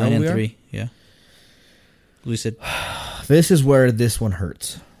 9-3. Yeah. We said this is where this one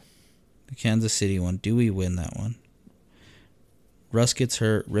hurts. The Kansas City one. Do we win that one? Russ gets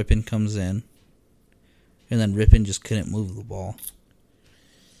hurt. Rippon comes in. And then Rippon just couldn't move the ball.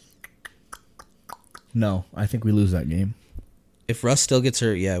 No, I think we lose that game. If Russ still gets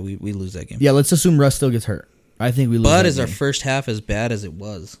hurt, yeah, we lose that game. Yeah, let's assume Russ still gets hurt. I think we lose that game. But is our first half as bad as it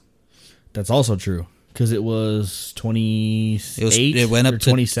was? That's also true. Because it was 28. It went up to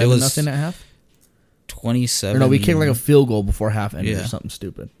 27 nothing at half. 27. Or no, we kicked like a field goal before half ended or something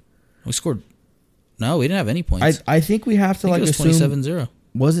stupid. We scored. No, we didn't have any points. I think we have to it was assume 27-0.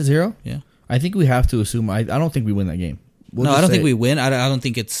 Was it 0? Yeah. I think we have to assume. I don't think we win that game. I don't think we win. I don't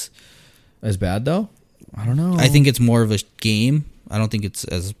think it's as bad though. I don't know. I think it's more of a game. I don't think it's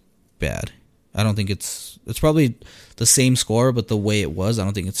as bad. I don't think it's probably the same score, but the way it was, I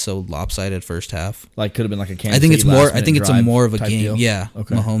don't think it's so lopsided first half. Like could have been like a Kansas I think it's City more. I think it's a more of a game. Deal. Yeah.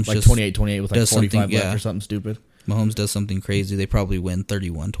 Okay. Mahomes like just 28-28 with like 45 left or something stupid. Mahomes does something crazy. They probably win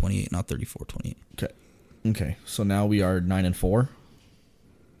 31-28, not 34-28. Okay. So now we are 9-4.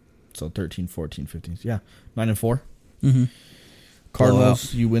 So 13, 14, 15. Yeah. 9-4. Mm-hmm.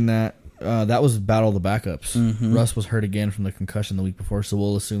 Cardinals, you win that. That was battle of the backups. Mm-hmm. Russ was hurt again from the concussion the week before, so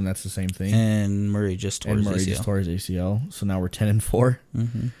we'll assume that's the same thing. And Murray just tore his ACL. So now we're 10-4.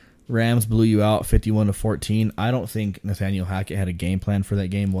 Mm-hmm. Rams blew you out 51-14. I don't think Nathaniel Hackett had a game plan for that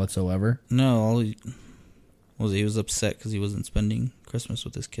game whatsoever. No, he was upset because he wasn't spending Christmas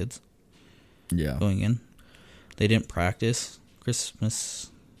with his kids. Yeah, going in, they didn't practice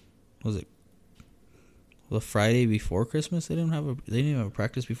Christmas. Was it the Friday before Christmas? They didn't have a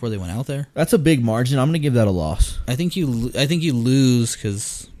practice before they went out there. That's a big margin. I'm going to give that a loss. I think you lose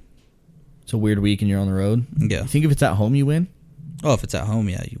because it's a weird week and you're on the road. Yeah. You think if it's at home, you win? Oh, if it's at home,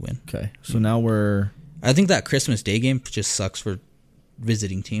 yeah, you win. Okay, so now I think that Christmas Day game just sucks for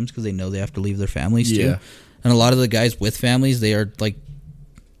visiting teams because they know they have to leave their families too. And a lot of the guys with families, they are like,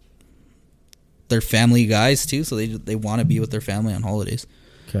 they're family guys too, so they want to be with their family on holidays.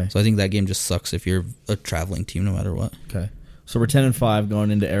 Okay. So I think that game just sucks if you're a traveling team, no matter what. Okay. So we're 10-5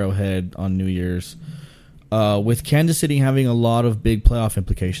 going into Arrowhead on New Year's, with Kansas City having a lot of big playoff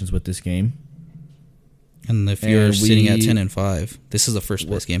implications with this game. And if you're sitting at 10-5, this is a first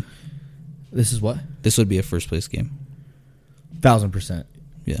place game. This is what? This would be a first place game. 1,000%.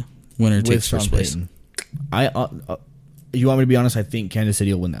 Yeah, winner takes first place. You want me to be honest? I think Kansas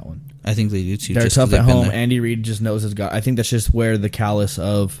City will win that one. I think they do too. They're tough at home. Andy Reid just knows his guy. I think that's just where the callous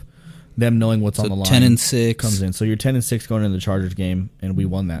of them knowing what's on the line 10-6 comes in. So you're 10-6 going into the Chargers game, and we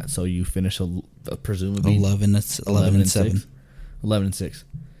won that. So you finish presumably 11-7. 11-6.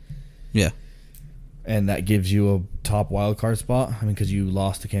 Yeah. And that gives you a top wild card spot. I mean, because you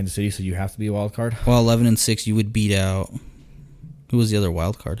lost to Kansas City, so you have to be a wild card. Well, 11-6, you would beat out. Who was the other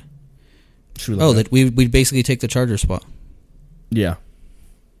wild card? That we'd basically take the Chargers spot. Yeah,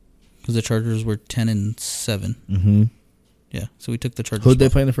 because the Chargers were 10-7. Mm-hmm. Yeah, so we took the Chargers. Who'd they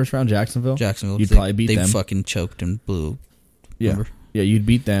play in the first round? Jacksonville. You'd probably beat them. They fucking choked and blew. Yeah, remember? Yeah, you'd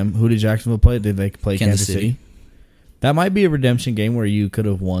beat them. Who did Jacksonville play? Did they play Kansas City? That might be a redemption game where you could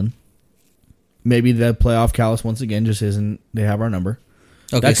have won. Maybe the playoff callus once again just isn't. They have our number.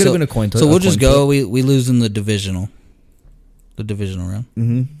 Okay, that could have been a coin toss. So we'll just go. We lose in the divisional round.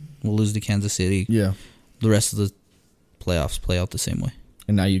 Mm-hmm. We'll lose to Kansas City. Yeah. The rest of the playoffs play out the same way.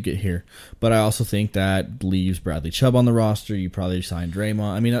 And now you get here. But I also think that leaves Bradley Chubb on the roster. You probably signed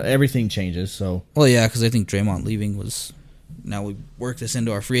Draymond. I mean, everything changes. So. Well, yeah, because I think Draymond leaving was. Now we work this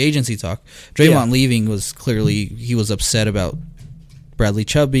into our free agency talk. Draymond leaving was clearly he was upset about Bradley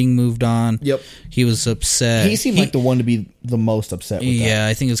Chubb being moved on. Yep. He was upset. He seemed like the one to be the most upset with that. Yeah,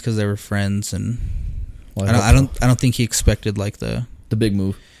 I think it's because they were friends, and I don't think he expected like the big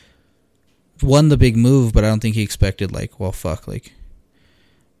move. The big move, but I don't think he expected they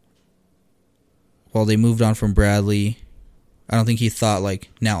moved on from Bradley. I don't think he thought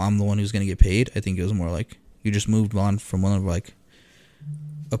now I'm the one who's going to get paid. I think it was more like you just moved on from one of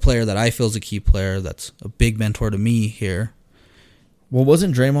a player that I feel is a key player that's a big mentor to me here. Well,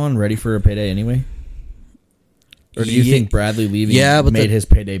 wasn't Draymond ready for a payday anyway? Or do you think Bradley leaving made his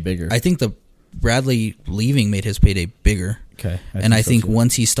payday bigger? I think the Bradley leaving made his payday bigger. Okay. I think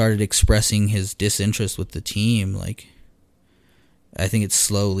once he started expressing his disinterest with the team, I think it's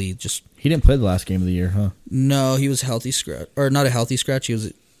slowly just... He didn't play the last game of the year, huh? No, he was healthy scratch. Or not a healthy scratch.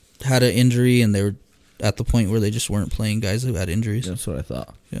 He had an injury, and they were at the point where they just weren't playing guys who had injuries. That's what I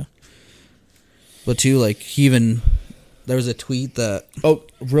thought. Yeah. But too, he even... There was a tweet that... Oh,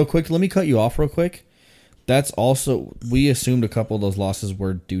 real quick, let me cut you off real quick. That's also... We assumed a couple of those losses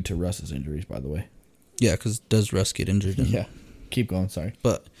were due to Russ's injuries, by the way. Yeah, because does Russ get injured? Yeah. Keep going, sorry.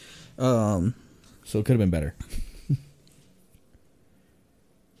 But... So it could have been better.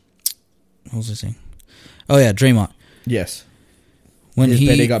 What was I saying? Oh, yeah, Draymond. Yes. When his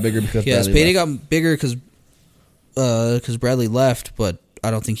payday got bigger because Bradley his payday got bigger because Bradley left, but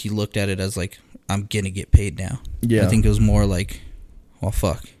I don't think he looked at it as I'm going to get paid now. Yeah. I think it was more well,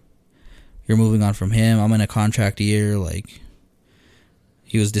 fuck. You're moving on from him. I'm in a contract year.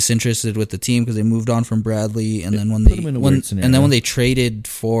 He was disinterested with the team because they moved on from Bradley, and then when they traded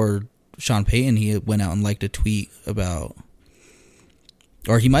for Sean Payton, he went out and liked a tweet about,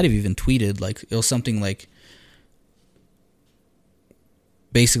 or he might have even tweeted it was something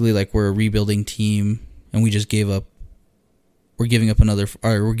basically we're a rebuilding team and we just gave up. We're giving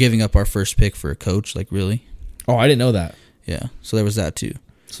up our first pick for a coach. Really? Oh, I didn't know that. Yeah. So there was that too.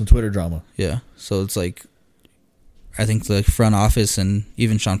 Some Twitter drama. Yeah. So it's I think the front office and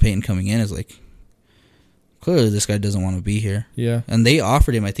even Sean Payton coming in is clearly this guy doesn't want to be here. Yeah. And they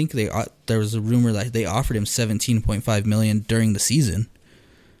offered him. I think there was a rumor that they offered him $17.5 million during the season.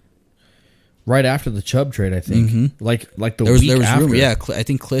 Right after the Chubb trade, I think. Mm-hmm. Like the week after. Rumor. Yeah, I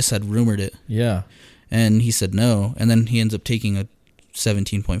think Kliss had rumored it. Yeah. And he said no. And then he ends up taking a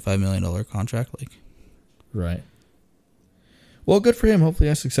 $17.5 million contract. Like, right. Well, good for him. Hopefully he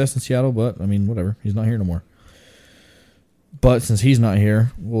has success in Seattle, but, I mean, whatever. He's not here no more. But since he's not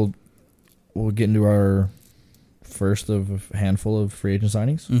here, we'll get into our first of a handful of free agent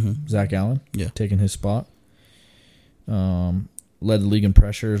signings. Mm-hmm. Zach Allen, Yeah. taking his spot. Led the league in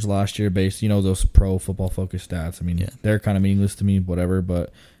pressures last year based, those pro football focused stats. I mean, they're kind of meaningless to me, whatever,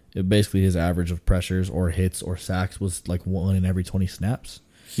 but basically his average of pressures or hits or sacks was like 1 in every 20 snaps.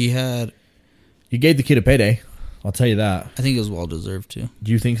 You gave the kid a payday. I'll tell you that. I think it was well deserved too.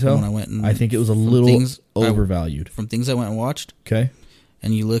 Do you think so? When I went and I think it was a little overvalued. From things I went and watched. Okay.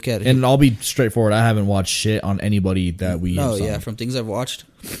 And you look at it. And I'll be straightforward. I haven't watched shit on anybody that we have signed. Yeah. From things I've watched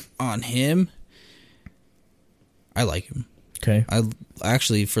on him, I like him. Okay. I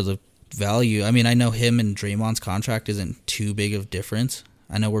actually, for the value, I mean, I know him and Draymond's contract isn't too big of difference.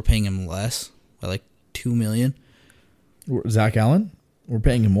 I know we're paying him less by like $2 million. Zach Allen? We're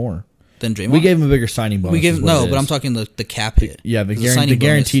paying him more than Draymond. We gave him a bigger signing bonus. But I'm talking the cap hit. Yeah, the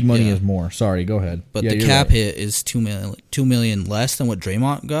guaranteed money is more. Sorry, go ahead. But the cap hit is $2 million less than what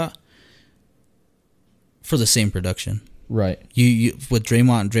Draymond got for the same production. Right. You with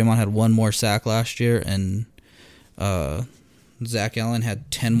Draymond had 1 more sack last year, and Zach Allen had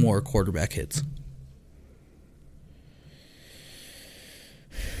 10 more quarterback hits.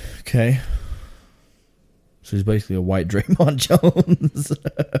 Okay. So he's basically a white Draymond Jones.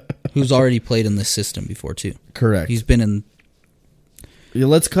 Who's already played in this system before, too. Correct. He's been in... Yeah,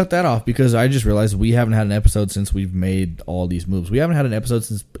 let's cut that off because I just realized we haven't had an episode since we've made all these moves. We haven't had an episode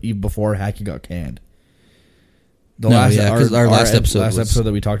since even before Hackett got canned. Our last episode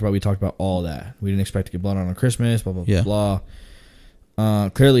that we talked about all that. We didn't expect to get blown out on Christmas, blah, blah, blah.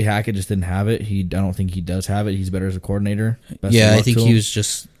 Clearly Hackett just didn't have it. I don't think he does have it. He's better as a coordinator. I think he was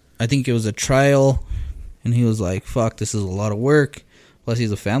just... I think it was a trial, and he was like, fuck, this is a lot of work. Plus,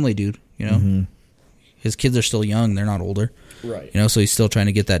 he's a family dude, Mm-hmm. His kids are still young. They're not older. Right. So he's still trying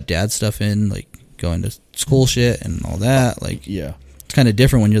to get that dad stuff in, like going to school shit and all that. Like, yeah. It's kind of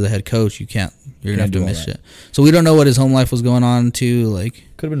different when you're the head coach. You're going to have to miss shit. So we don't know what his home life was going on, too. Like,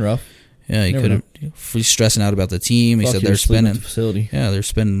 could have been rough. Yeah, he could have. He's stressing out about the team. He said they're spending... the facility. Yeah, they're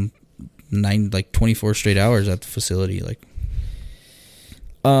spending 24 straight hours at the facility. Like,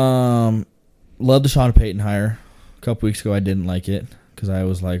 love the Sean Payton hire. A couple weeks ago, I didn't like it because I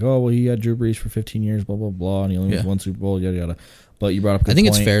was like, "Oh, well, he had Drew Brees for 15 years, blah blah blah, and he only won 1 Super Bowl, yada yada." But you brought up a good point.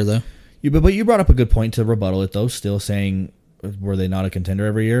 It's fair though. But you brought up a good point to rebuttal it though. Still saying, were they not a contender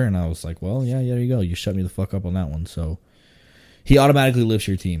every year? And I was like, well, yeah, there you go. You shut me the fuck up on that one. So he automatically lifts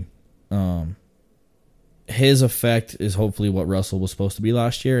your team. His effect is hopefully what Russell was supposed to be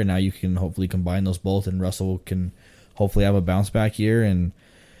last year, and now you can hopefully combine those both, and Russell can hopefully have a bounce back year. And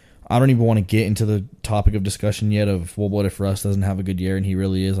I don't even want to get into the topic of discussion yet of, well, what if Russ doesn't have a good year and he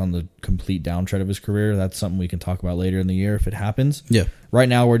really is on the complete downtrend of his career? That's something we can talk about later in the year if it happens. Yeah. Right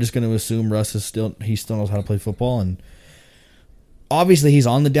now, we're just going to assume Russ is still knows how to play football, and obviously he's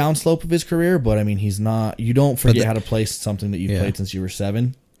on the downslope of his career, but I mean, he's not. You don't forget how to play something that you've played since you were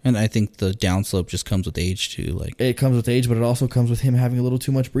 7. And I think the downslope just comes with age too. Like, it comes with age, but it also comes with him having a little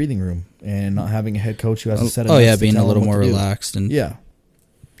too much breathing room and not having a head coach who has a set of being a little more relaxed and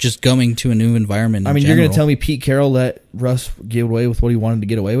just going to a new environment. I mean, you're going to tell me Pete Carroll let Russ get away with what he wanted to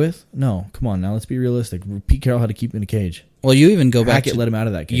get away with? No, come on now, let's be realistic. Pete Carroll had to keep him in a cage. Well, you even go back to let him out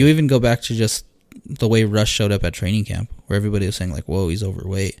of that cage. You even go back to just the way Russ showed up at training camp, where everybody was saying like, "Whoa, he's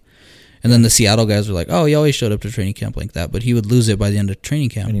overweight." And then the Seattle guys were like, "Oh, he always showed up to training camp like that," but he would lose it by the end of training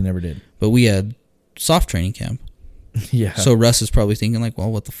camp. And he never did. But we had soft training camp. Yeah. So Russ is probably thinking like,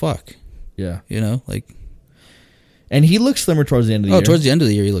 "Well, what the fuck?" Yeah. Like. And he looked slimmer towards the end of the year. Oh, towards the end of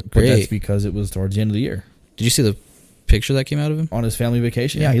the year, he looked great. But that's because it was towards the end of the year. Did you see the picture that came out of him? On his family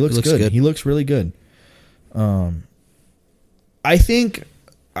vacation? Yeah, he looks good. He looks really good. I think...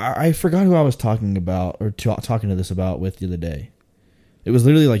 I forgot who I was talking about, or talking to this about with the other day. It was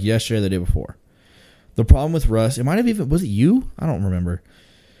literally like yesterday or the day before. The problem with Russ... It might have even... Was it you? I don't remember.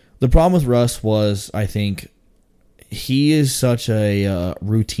 The problem with Russ was, I think, he is such a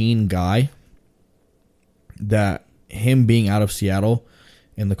routine guy that him being out of Seattle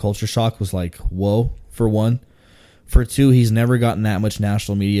and the culture shock was like, whoa, for one. For two, he's never gotten that much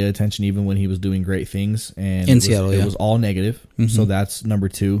national media attention, even when he was doing great things. And Seattle, it was all negative. Mm-hmm. So that's number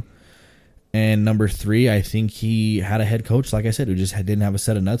 2. And number 3, I think he had a head coach, like I said, who just didn't have a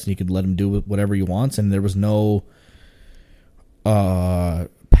set of nuts, and he could let him do whatever he wants. And there was no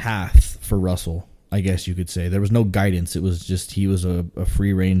path for Russell, I guess you could say. There was no guidance. It was just he was a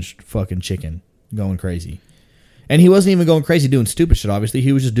free-range fucking chicken going crazy. And he wasn't even going crazy doing stupid shit, obviously.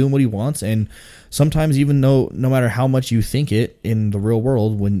 He was just doing what he wants. And sometimes even though no matter how much you think it in the real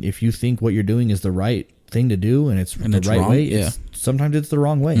world, if you think what you're doing is the right thing to do and it's the right way, sometimes it's the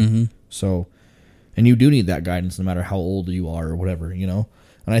wrong way. Mm-hmm. So, and you do need that guidance no matter how old you are or whatever, you know?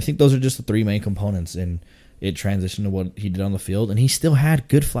 And I think those are just the three main components. And it transitioned to what he did on the field. And he still had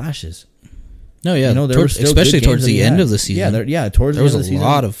good flashes. No, yeah. You know, there were still especially towards the end of the season. Towards the end of the season. There was a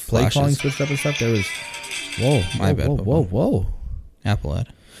lot of flashes. Play calling switched up and stuff. There was... Whoa. Apple ad.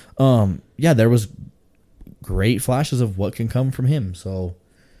 Yeah, there was great flashes of what can come from him. So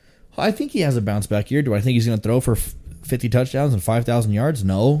I think he has a bounce back year. Do I think he's going to throw for 50 touchdowns and 5,000 yards?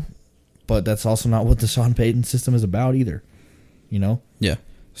 No. But that's also not what the Sean Payton system is about either. You know? Yeah.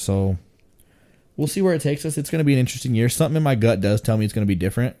 So we'll see where it takes us. It's going to be an interesting year. Something in my gut does tell me it's going to be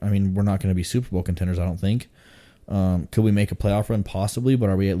different. I mean, we're not going to be Super Bowl contenders, I don't think. Could we make a playoff run? Possibly, but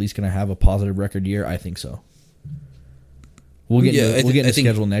are we at least going to have a positive record year? I think so. We'll get in the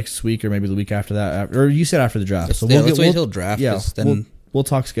schedule next week or maybe the week after that. Or you said after the draft. So let's wait until draft. Yeah, then we'll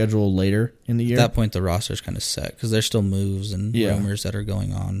talk schedule later in the year. At that point, the roster's kind of set because there's still moves and rumors that are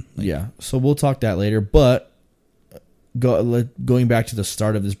going on. So we'll talk that later. But going back to the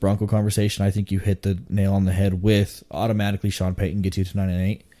start of this Bronco conversation, I think you hit the nail on the head with automatically Sean Payton gets you to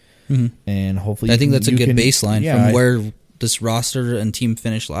 9-8. Mm-hmm. And hopefully I think that's a good baseline from where this roster and team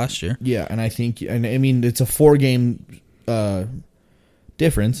finished last year. Yeah, and I mean it's a 4-game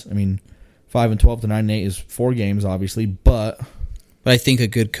difference. I mean 5-12 to 9-8 is 4 games, obviously, but I think a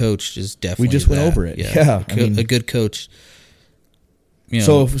good coach is definitely. We just went over it. Yeah, a good coach. You know,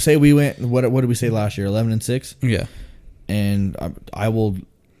 so if, say we went, what did we say last year? 11-6. Yeah, and I will.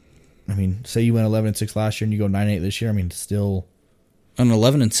 I mean, say you went 11-6 last year and you go 9-8 this year. I mean, still. An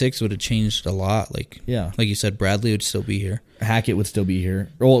 11-6 would have changed a lot. Like you said, Bradley would still be here. Hackett would still be here.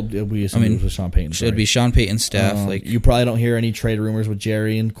 Well, we assume it was Sean Payton. Should be Sean Payton's staff. You probably don't hear any trade rumors with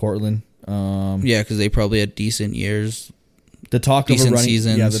Jerry and Cortland. Because they probably had decent years. The talk of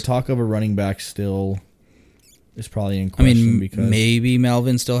seasons. Yeah, the talk of a running back still is probably in question. Because maybe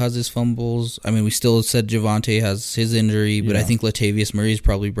Melvin still has his fumbles. I mean, we still said Javonte has his injury, but I think Latavius Murray's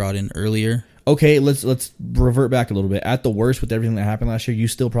probably brought in earlier. Okay, let's revert back a little bit. At the worst, with everything that happened last year, you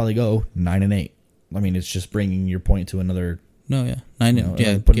still probably go 9-8. I mean, it's just bringing your point to another. No, yeah, 9.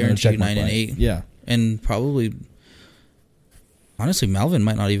 Guaranteed 9-8. Yeah, and probably, honestly, Melvin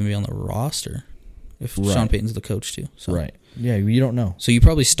might not even be on the roster if Sean Payton's the coach too. So. Right. Yeah, you don't know. So you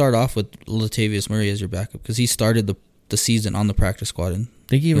probably start off with Latavius Murray as your backup because he started the season on the practice squad in.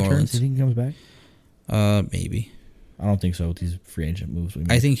 Think he returns? Do you think he comes back? Maybe. I don't think so with these free agent moves.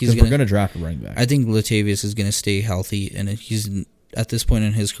 I think we're going to draft a running back. I think Latavius is going to stay healthy, and he's at this point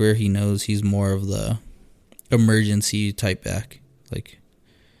in his career, he knows he's more of the emergency type back. Like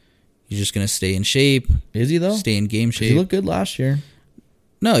he's just going to stay in shape. Is he though? Stay in game shape. He looked good last year.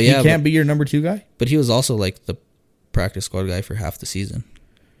 No, yeah, he can't be your number 2 guy. But he was also like the practice squad guy for half the season.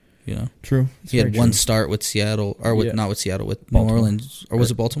 You know, true. He had one start with Seattle, or not with Seattle, with Baltimore. New Orleans, or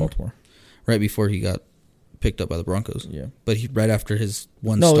was it Baltimore? Baltimore, right before he got picked up by the Broncos. Yeah, but right after his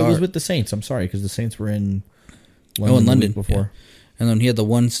start. No, it was with the Saints. I'm sorry, because the Saints were in London before, and then he had the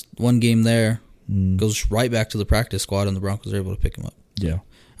one game there. Goes right back to the practice squad, and the Broncos are able to pick him up. Yeah,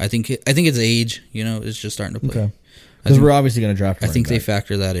 I think it's age. You know, it's just starting to play. Okay, because we're obviously going to draft. I think they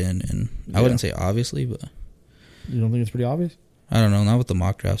factor that in, and I wouldn't say obviously, but you don't think it's pretty obvious? I don't know. Not with the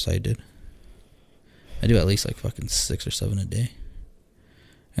mock drafts I did. I do at least like fucking 6 or 7 a day.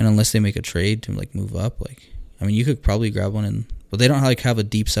 And unless they make a trade to like move up, like I mean, you could probably grab one, but they don't have a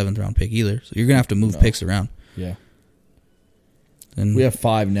deep 7th round pick either. So you're gonna have to move picks around. Yeah. And we have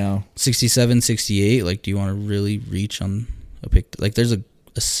 5 now. 67, 68. Like, do you want to really reach on a pick? Like, there's a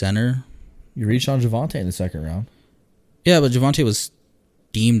center. You reached on Javonte in the 2nd round. Yeah, but Javonte was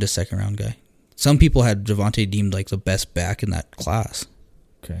deemed a 2nd round guy. Some people had Javonte deemed like the best back in that class.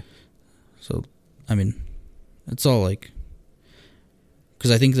 Okay. So, I mean, it's all like,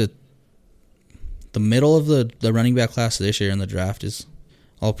 because I think that the middle of the running back class this year in the draft is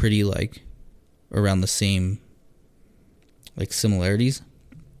all pretty like around the same like similarities.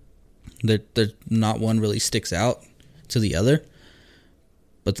 They're not one really sticks out to the other.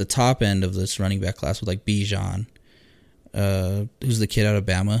 But the top end of this running back class with like Bijan, who's the kid out of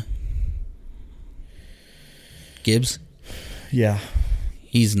Bama? Gibbs? Yeah.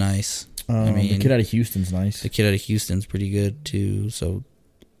 He's nice. The kid out of Houston's nice. The kid out of Houston's pretty good too. So,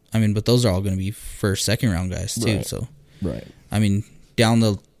 I mean, but those are all going to be first, 2nd round guys too. Right. So, right. I mean,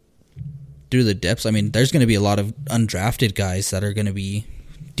 through the depths, I mean, there's going to be a lot of undrafted guys that are going to be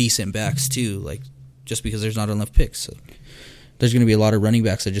decent backs too. Like, just because there's not enough picks. So there's going to be a lot of running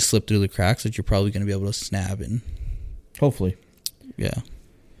backs that just slip through the cracks that you're probably going to be able to snap and Hopefully. Yeah.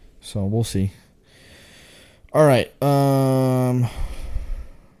 So we'll see. All right.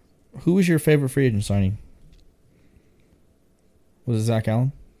 Who was your favorite free agent signing? Was it Zach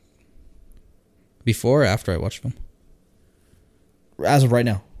Allen? Before or after I watched him? As of right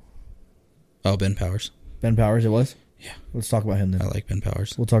now. Oh, Ben Powers. Ben Powers, it was? Yeah. Let's talk about him then. I like Ben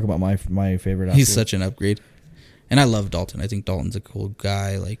Powers. We'll talk about my favorite. He's such an upgrade. And I love Dalton. I think Dalton's a cool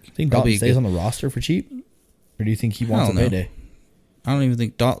guy. Like, think Dalton stays on the roster for cheap? Or do you think he wants a payday? I don't even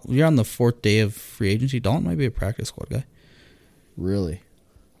think Dalton. You're on the 4th day of free agency. Dalton might be a practice squad guy. Really?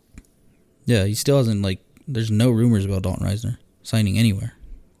 Yeah, he still hasn't, like, there's no rumors about Dalton Reisner signing anywhere.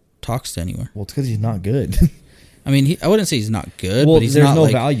 Talks to anywhere. Well, it's because he's not good. I mean, I wouldn't say he's not good, well, but he's there's not no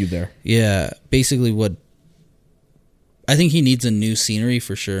like, value there. Yeah, basically what... I think he needs a new scenery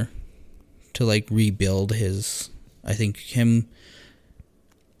for sure to, like, rebuild his... I think him...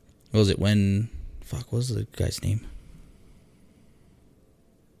 What was it when... Fuck, what was the guy's name?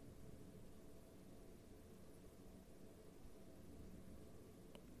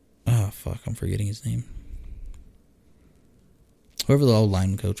 Oh, fuck, I'm forgetting his name. Whoever the old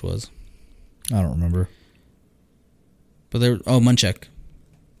line coach was. I don't remember. But there... Oh, Munchak.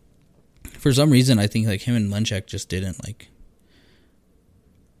 For some reason, I think, like, him and Munchak just didn't, like...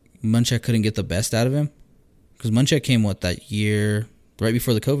 Munchak couldn't get the best out of him. Because Munchak came, that year... Right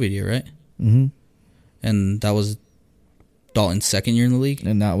before the COVID year, right? Mm-hmm. And that was Dalton's 2nd year in the league.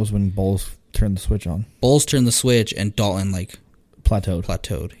 And that was when Bowles turned the switch on. Bowles turned the switch, and Dalton, like...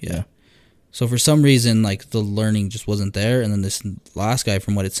 Plateaued, yeah. So for some reason, like, the learning just wasn't there. And then this last guy,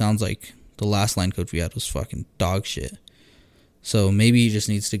 from what it sounds like, the last line coach we had was fucking dog shit. So maybe he just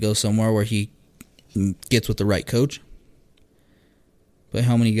needs to go somewhere where he gets with the right coach. But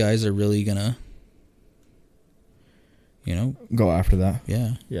how many guys are really gonna, go after that?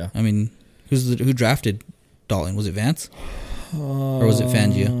 Yeah. Yeah. I mean, who drafted Dalton? Was it Vance? Or was it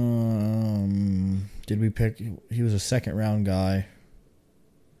Fangio? Did we pick... He was a 2nd round guy.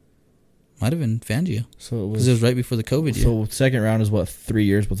 Might have been Fangio. So because it was right before the COVID year. So 2nd round is what, 3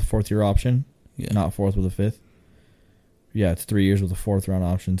 years with a 4th year option? Yeah. Not 4th with a 5th? Yeah, it's 3 years with a 4th round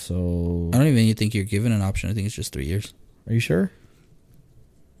option, so... I don't even think you're given an option. I think it's just 3 years. Are you sure?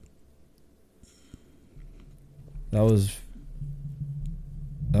 That was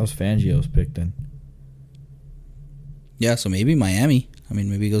Fangio's pick then. Yeah, so maybe Miami. I mean,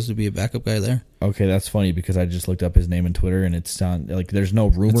 maybe he goes to be a backup guy there. Okay, that's funny because I just looked up his name on Twitter and it sounds like there's no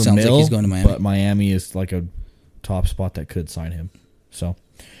rumor It sounds mill, like he's going to Miami. but Miami is like a top spot that could sign him. So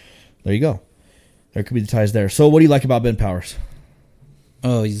there you go. There could be the ties there. So what do you like about Ben Powers?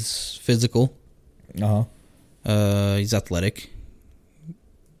 Oh, he's physical. He's athletic.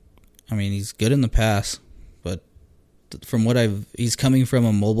 I mean, he's good in the pass, but from what he's coming from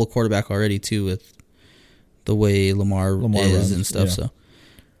a mobile quarterback already too, with the way Lamar is runs, and stuff. yeah. So,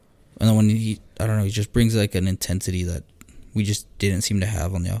 and then when he just brings like an intensity that we just didn't seem to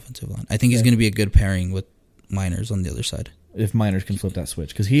have on the offensive line. I think he's going to be a good pairing with Miners on the other side. If Miners can flip that switch,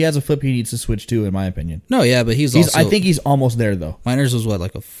 because he has a flip he needs to switch to, in my opinion. No, yeah, but he's also... I think he's almost there though. Miners was what,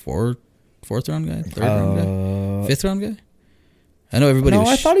 like a fourth round guy, 3rd round guy, 5th round guy. I know everybody. No,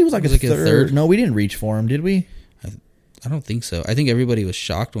 I thought he was like a third. No, we didn't reach for him, did we? I don't think so. I think everybody was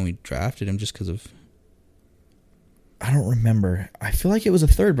shocked when we drafted him just because of... I don't remember. I feel like it was a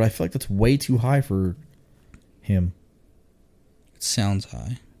 3rd, but I feel like that's way too high for him. It sounds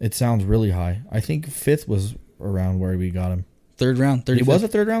high. It sounds really high. I think 5th was around where we got him. 3rd round. He was a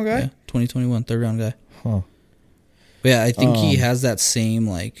 3rd round guy? Yeah, 2021, 3rd round guy. Huh. But yeah, I think he has that same,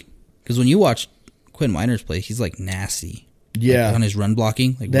 like... Because when you watch Quinn Miners play, he's, like, nasty. Yeah. Like, on his run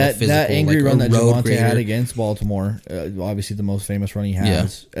blocking. Like, that physical, that angry like run that Javonte grader. had against Baltimore, obviously the most famous run he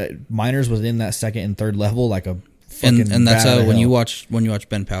has. Yeah. Miners was in that 2nd and 3rd level like a fucking and that's bat how of when you hell. watch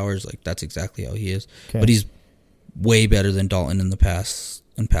Ben Powers, like that's exactly how he is. Okay. But he's way better than Dalton in the pass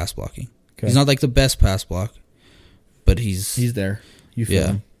blocking. Okay. He's not like the best pass block, but he's there. You feel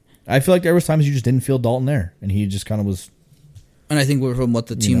him. I feel like there was times you just didn't feel Dalton there, and he just kind of was. And I think from what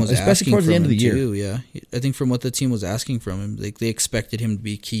the team was especially asking towards from the end of him the year. too, yeah. I think from what the team was asking from him, like they expected him to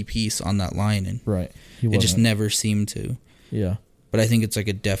be a key piece on that line, and right. It just never seemed to. Yeah. But I think it's like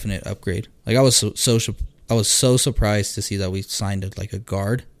a definite upgrade. Like I was so surprised to see that we signed a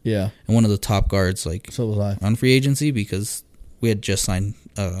guard. Yeah. And one of the top guards, like so was I, on free agency because we had just signed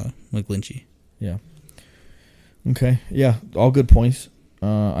McGlinchey. Yeah. Okay. Yeah. All good points.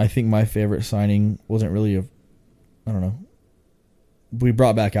 I think my favorite signing wasn't really I don't know. We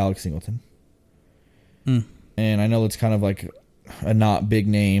brought back Alex Singleton. And I know it's kind of like a not big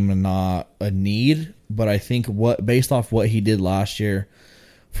name and not a need, but I think based off what he did last year,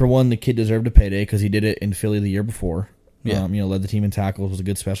 for one, the kid deserved a payday because he did it in Philly the year before. Yeah. Led the team in tackles, was a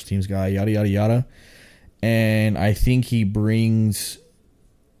good special teams guy, yada, yada, yada. And I think he brings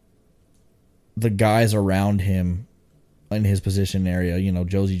the guys around him in his position area,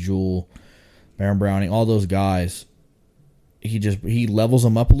 Josie Jewell, Baron Browning, all those guys. He levels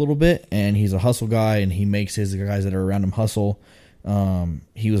them up a little bit, and he's a hustle guy, and he makes his guys that are around him hustle.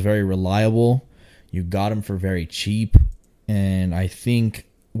 He was very reliable. You got him for very cheap, and I think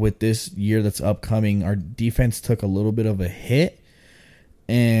with this year that's upcoming, our defense took a little bit of a hit,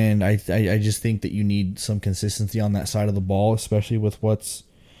 and I just think that you need some consistency on that side of the ball, especially with what's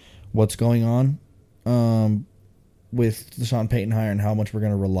going on with Sean Payton hire and how much we're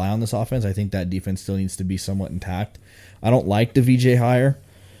going to rely on this offense. I think that defense still needs to be somewhat intact. I don't like the VJ hire.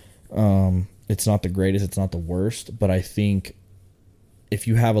 It's not the greatest. It's not the worst. But I think if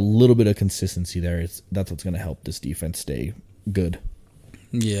you have a little bit of consistency there, that's what's going to help this defense stay good.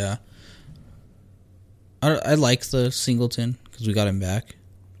 Yeah. I like the Singleton because we got him back.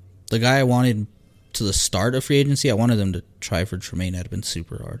 The guy I wanted to the start of free agency, I wanted them to try for Tremaine Edmonds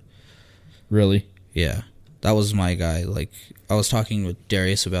super hard. Really? Yeah. That was my guy. Like, I was talking with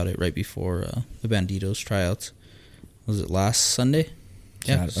Darius about it right before the Banditos tryouts. Was it last Sunday?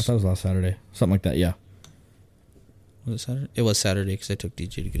 Yeah, I thought it was last Saturday. Something like that, yeah. Was it Saturday? It was Saturday because I took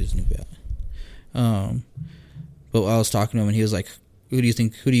DJ to get his new bat. But I was talking to him, and he was like, who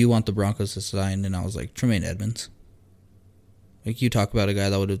do you want the Broncos to sign? And I was like, Tremaine Edmonds. Like, you talk about a guy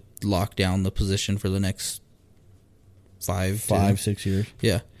that would have locked down the position for the next 5-6 years.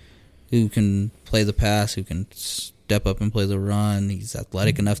 Yeah. Who can play the pass, who can step up and play the run. He's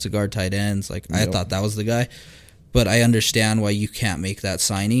athletic enough to guard tight ends. Like, I thought that was the guy. But I understand why you can't make that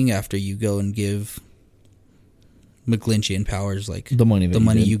signing after you go and give McGlinchey and Powers like the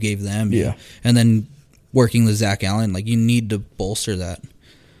money you gave them. Yeah. And then working with Zach Allen, like, you need to bolster that.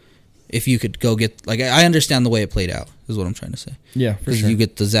 If you could go get, like, I understand the way it played out, is what I'm trying to say. Yeah, for sure. You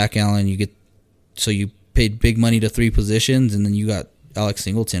get the Zach Allen, so you paid big money to 3 positions, and then you got Alex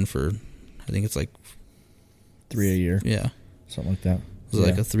Singleton for, I think it's like $3 a year. Yeah. Something like that. Was it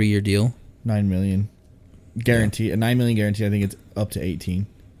like a 3-year deal? $9 million. Guarantee. Yeah. A $9 million guarantee, I think it's up to 18.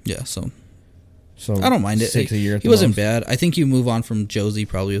 Yeah, so I don't mind it. 6 a year. He wasn't bad. I think you move on from Josie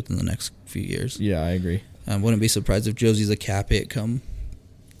probably within the next few years. Yeah, I agree. I wouldn't be surprised if Josie's a cap hit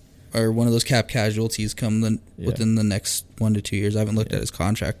or one of those cap casualties within the next 1 to 2 years. I haven't looked at his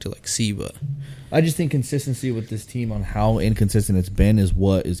contract to see, but I just think consistency with this team on how inconsistent it's been is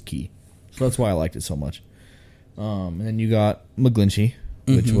what is key. So that's why I liked it so much. And then you got McGlinchey,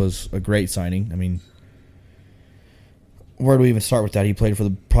 which was a great signing. I mean, where do we even start with that? He played for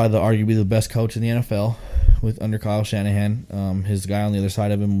arguably the best coach in the NFL under Kyle Shanahan. His guy on the other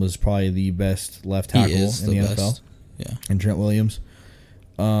side of him was probably the best left tackle in the NFL. Yeah, and Trent Williams.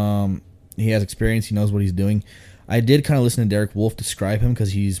 He has experience. He knows what he's doing. I did kind of listen to Derek Wolfe describe him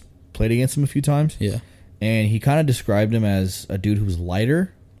because he's played against him a few times. Yeah, and he kind of described him as a dude who's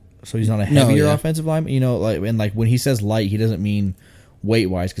lighter, so he's not a heavier offensive lineman. When he says light, he doesn't mean weight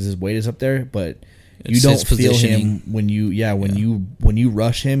wise because his weight is up there, but you don't feel him when you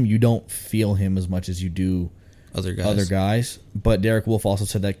rush him. You don't feel him as much as you do other guys. But Derek Wolfe also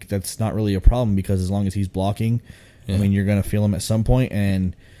said that that's not really a problem because as long as he's blocking, I mean, you're going to feel him at some point,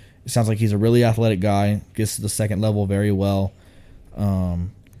 and it sounds like he's a really athletic guy, gets to the second level very well,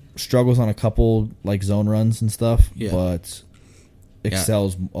 struggles on a couple zone runs and stuff, but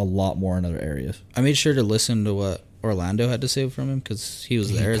excels a lot more in other areas. I made sure to listen to what Orlando had to say from him because he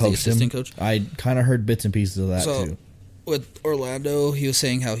was there as the assistant coach. I kind of heard bits and pieces of that too. With Orlando, he was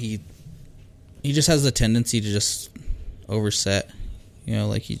saying how he just has the tendency to just overset,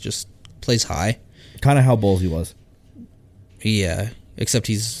 he just plays high. Kind of how Bowlesy was. Yeah, except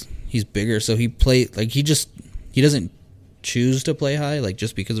he's bigger, so he doesn't choose to play high,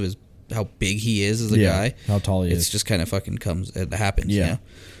 just because of how big he is as a guy. How tall he is. It's just kind of fucking it happens. Yeah.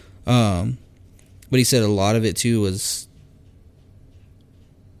 But he said a lot of it too was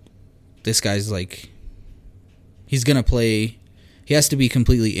this guy's he's gonna play. He has to be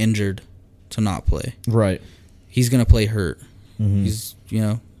completely injured to not play. Right. He's gonna play hurt. Mm-hmm. He's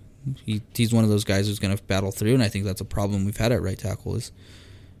He's one of those guys who's going to battle through, and I think that's a problem we've had at right tackle is,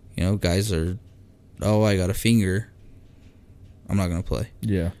 guys are, I got a finger, I'm not going to play.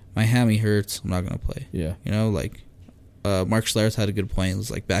 Yeah. My hammy hurts, I'm not going to play. Yeah. Mark Schlereth had a good point. It was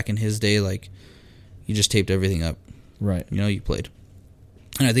back in his day, you just taped everything up. Right. You played.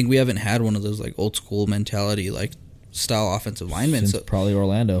 And I think we haven't had one of those old school mentality style offensive linemen. Since probably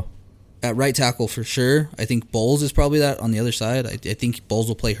Orlando. At right tackle for sure. I think Bowles is probably that on the other side. I think Bowles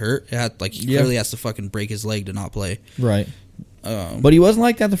will play hurt. He clearly has to fucking break his leg to not play. Right. But he wasn't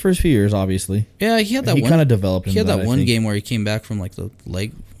like that the first few years, obviously. Yeah, he had that. He kind of developed. He had that one game where he came back from like the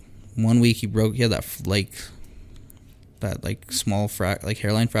leg. 1 week he had that small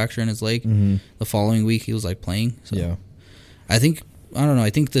hairline fracture in his leg. Mm-hmm. The following week he was like playing. So Yeah, I don't know. I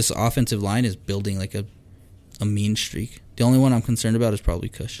think this offensive line is building like a mean streak. The only one I'm concerned about is probably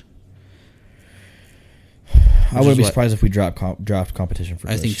Kush. I wouldn't be surprised if we dropped competition for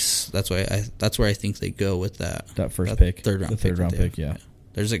Kush. I think that's where I think they go with that first pick, third round pick. Yeah.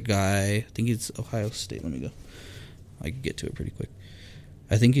 There's a guy. I think he's Ohio State. Let me go. I can get to it pretty quick.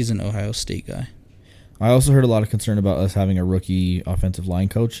 I think he's an Ohio State guy. I also heard a lot of concern about us having a rookie offensive line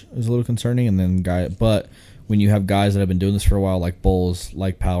coach is a little concerning, and then but when you have guys that have been doing this for a while, like Bowles,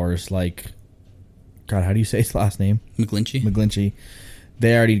 like Powers, like God, how do you say his last name? McGlinchey.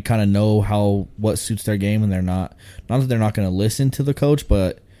 They already kind of know what suits their game, and they're not that they're not going to listen to the coach,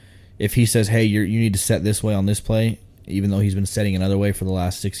 but if he says, "Hey, you need to set this way on this play," even though he's been setting another way for the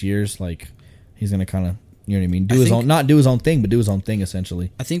last 6 years, like he's going to kind of, you know what I mean, not do his own thing, but do his own thing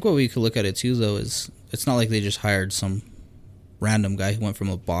essentially. I think what we could look at it too, though, is it's not like they just hired some random guy who went from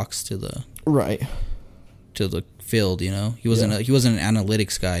a box to the field. You know, he wasn't an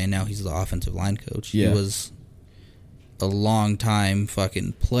analytics guy, and now he's the offensive line coach. Yeah. He was a long time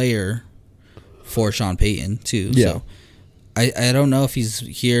fucking player for Sean Payton too. Yeah. So I don't know if he's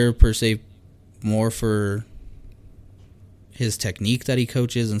here per se more for his technique that he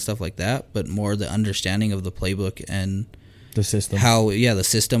coaches and stuff like that, but more the understanding of the playbook and the system. The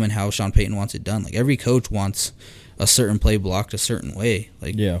system and how Sean Payton wants it done. Like every coach wants a certain play blocked a certain way.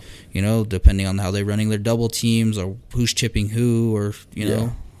 Like, you know, depending on how they're running their double teams or who's chipping who, or, you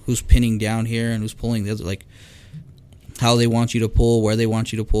know, who's pinning down here and who's pulling the other, like how they want you to pull, where they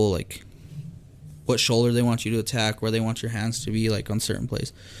want you to pull, like what shoulder they want you to attack, where they want your hands to be, like on certain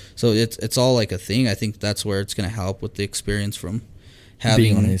plays. So it's all like a thing. I think that's where it's going to help with the experience from having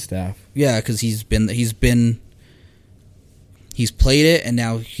being on his staff. Yeah, because he's played it, and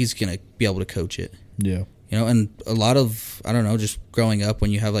now he's going to be able to coach it. Yeah. You know, and a lot of, I don't know, just growing up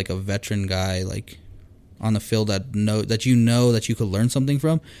when you have like a veteran guy like on the field that you could learn something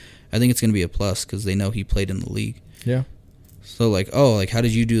from, I think it's going to be a plus because they know he played in the league. Yeah. So like, how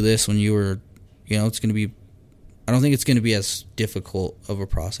did you do this when you were, you know, it's going to be, I don't think it's going to be as difficult of a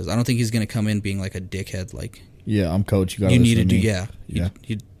process. I don't think he's going to come in being like a dickhead. Like, yeah, I'm coach. You need to do, yeah.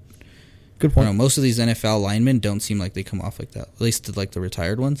 Good point. I don't know, most of these NFL linemen don't seem like they come off like that. At least like the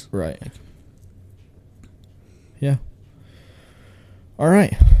retired ones. Right. Like, yeah. All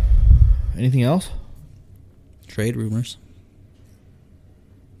right. Anything else? Trade rumors.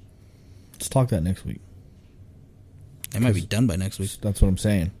 Let's talk that next week. They might be done by next week. That's what I'm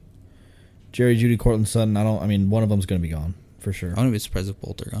saying. Jerry Jeudy, Cortland Sutton. One of them's going to be gone for sure. I wouldn't be surprised if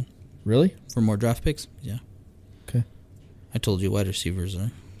both are gone. Really? For more draft picks? Yeah. Okay. I told you wide receivers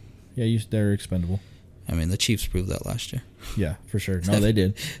are. Yeah, they're expendable. I mean, the Chiefs proved that last year. Yeah, for sure. No, they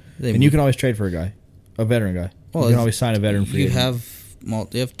did. And you can always trade for a guy, a veteran guy. Well, you can always sign a veteran free agent.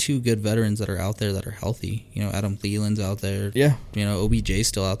 They have two good veterans that are out there that are healthy. You know, Adam Thielen's out there. Yeah. You know, OBJ's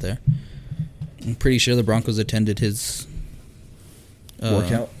still out there. I'm pretty sure the Broncos attended his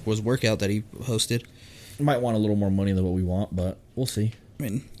workout that he hosted. Might want a little more money than what we want, but we'll see. I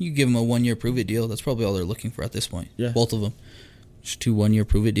mean, you give them a 1-year prove-it deal. That's probably all they're looking for at this point. Yeah. Both of them. Just 2 1-year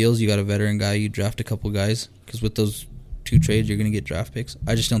prove-it deals. You got a veteran guy. You draft a couple guys. Because with those 2 trades, you're going to get draft picks.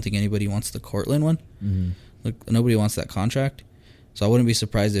 I just don't think anybody wants the Cortland one. Mm-hmm. Like, nobody wants that contract. So I wouldn't be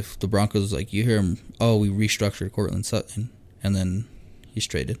surprised if the Broncos, like, you hear him, we restructured Cortland Sutton, and then he's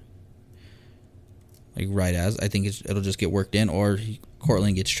traded. Like, right as. I think it'll just get worked in, or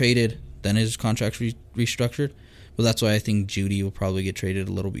Cortland gets traded, then his contract's restructured. But that's why I think Jeudy will probably get traded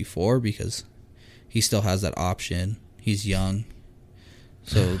a little before, because he still has that option. He's young.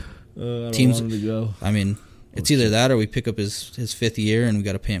 So teams, want him to go. I mean, it's either that or we pick up his 5th year and we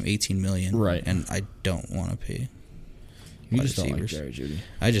got to pay him $18 million. Right. And I don't want to pay You wide just receivers. Don't like Jerry Jeudy.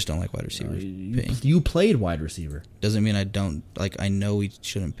 I just don't like wide receivers. You played wide receiver. Doesn't mean I don't, like, I know we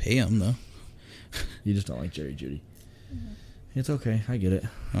shouldn't pay him, though. You just don't like Jerry Jeudy. It's okay. I get it. You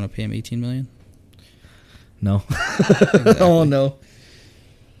want to pay him $18 million? No. Exactly. Oh, no.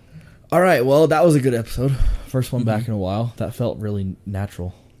 All right. Well, that was a good episode. First one back in a while. That felt really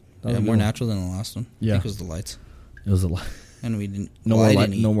natural. Yeah, more natural than the last one. Yeah. I think it was the lights. It was a lot. And we didn't.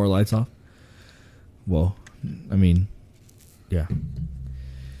 No more lights off. Well, I mean, yeah.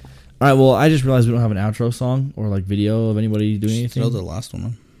 All right. Well, I just realized we don't have an outro song or like video of anybody doing anything. Throw the last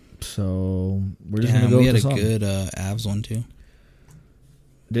one. So we're just gonna go. We with had the a song. good Avs one too.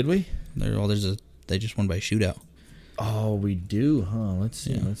 Did we? They just won by shootout. Oh, we do, huh? Let's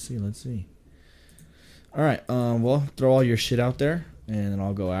see. Yeah. Let's see. All right. Well, throw all your shit out there, and then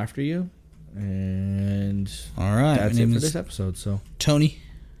I'll go after you. And all right, that's it for this episode. So Tony,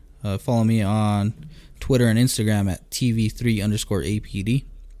 follow me on Twitter and Instagram at TV3_APD.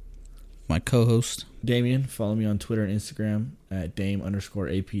 My co-host Damien, follow me on Twitter and Instagram at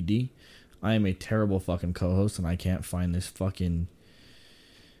Dame_APD. I am a terrible fucking co-host, and I can't find this fucking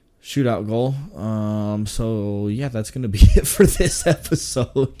shootout goal. So yeah, that's gonna be it for this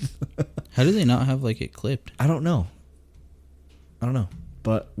episode. How do they not have like it clipped? I don't know.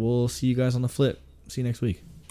 But we'll see you guys on the flip. See you next week.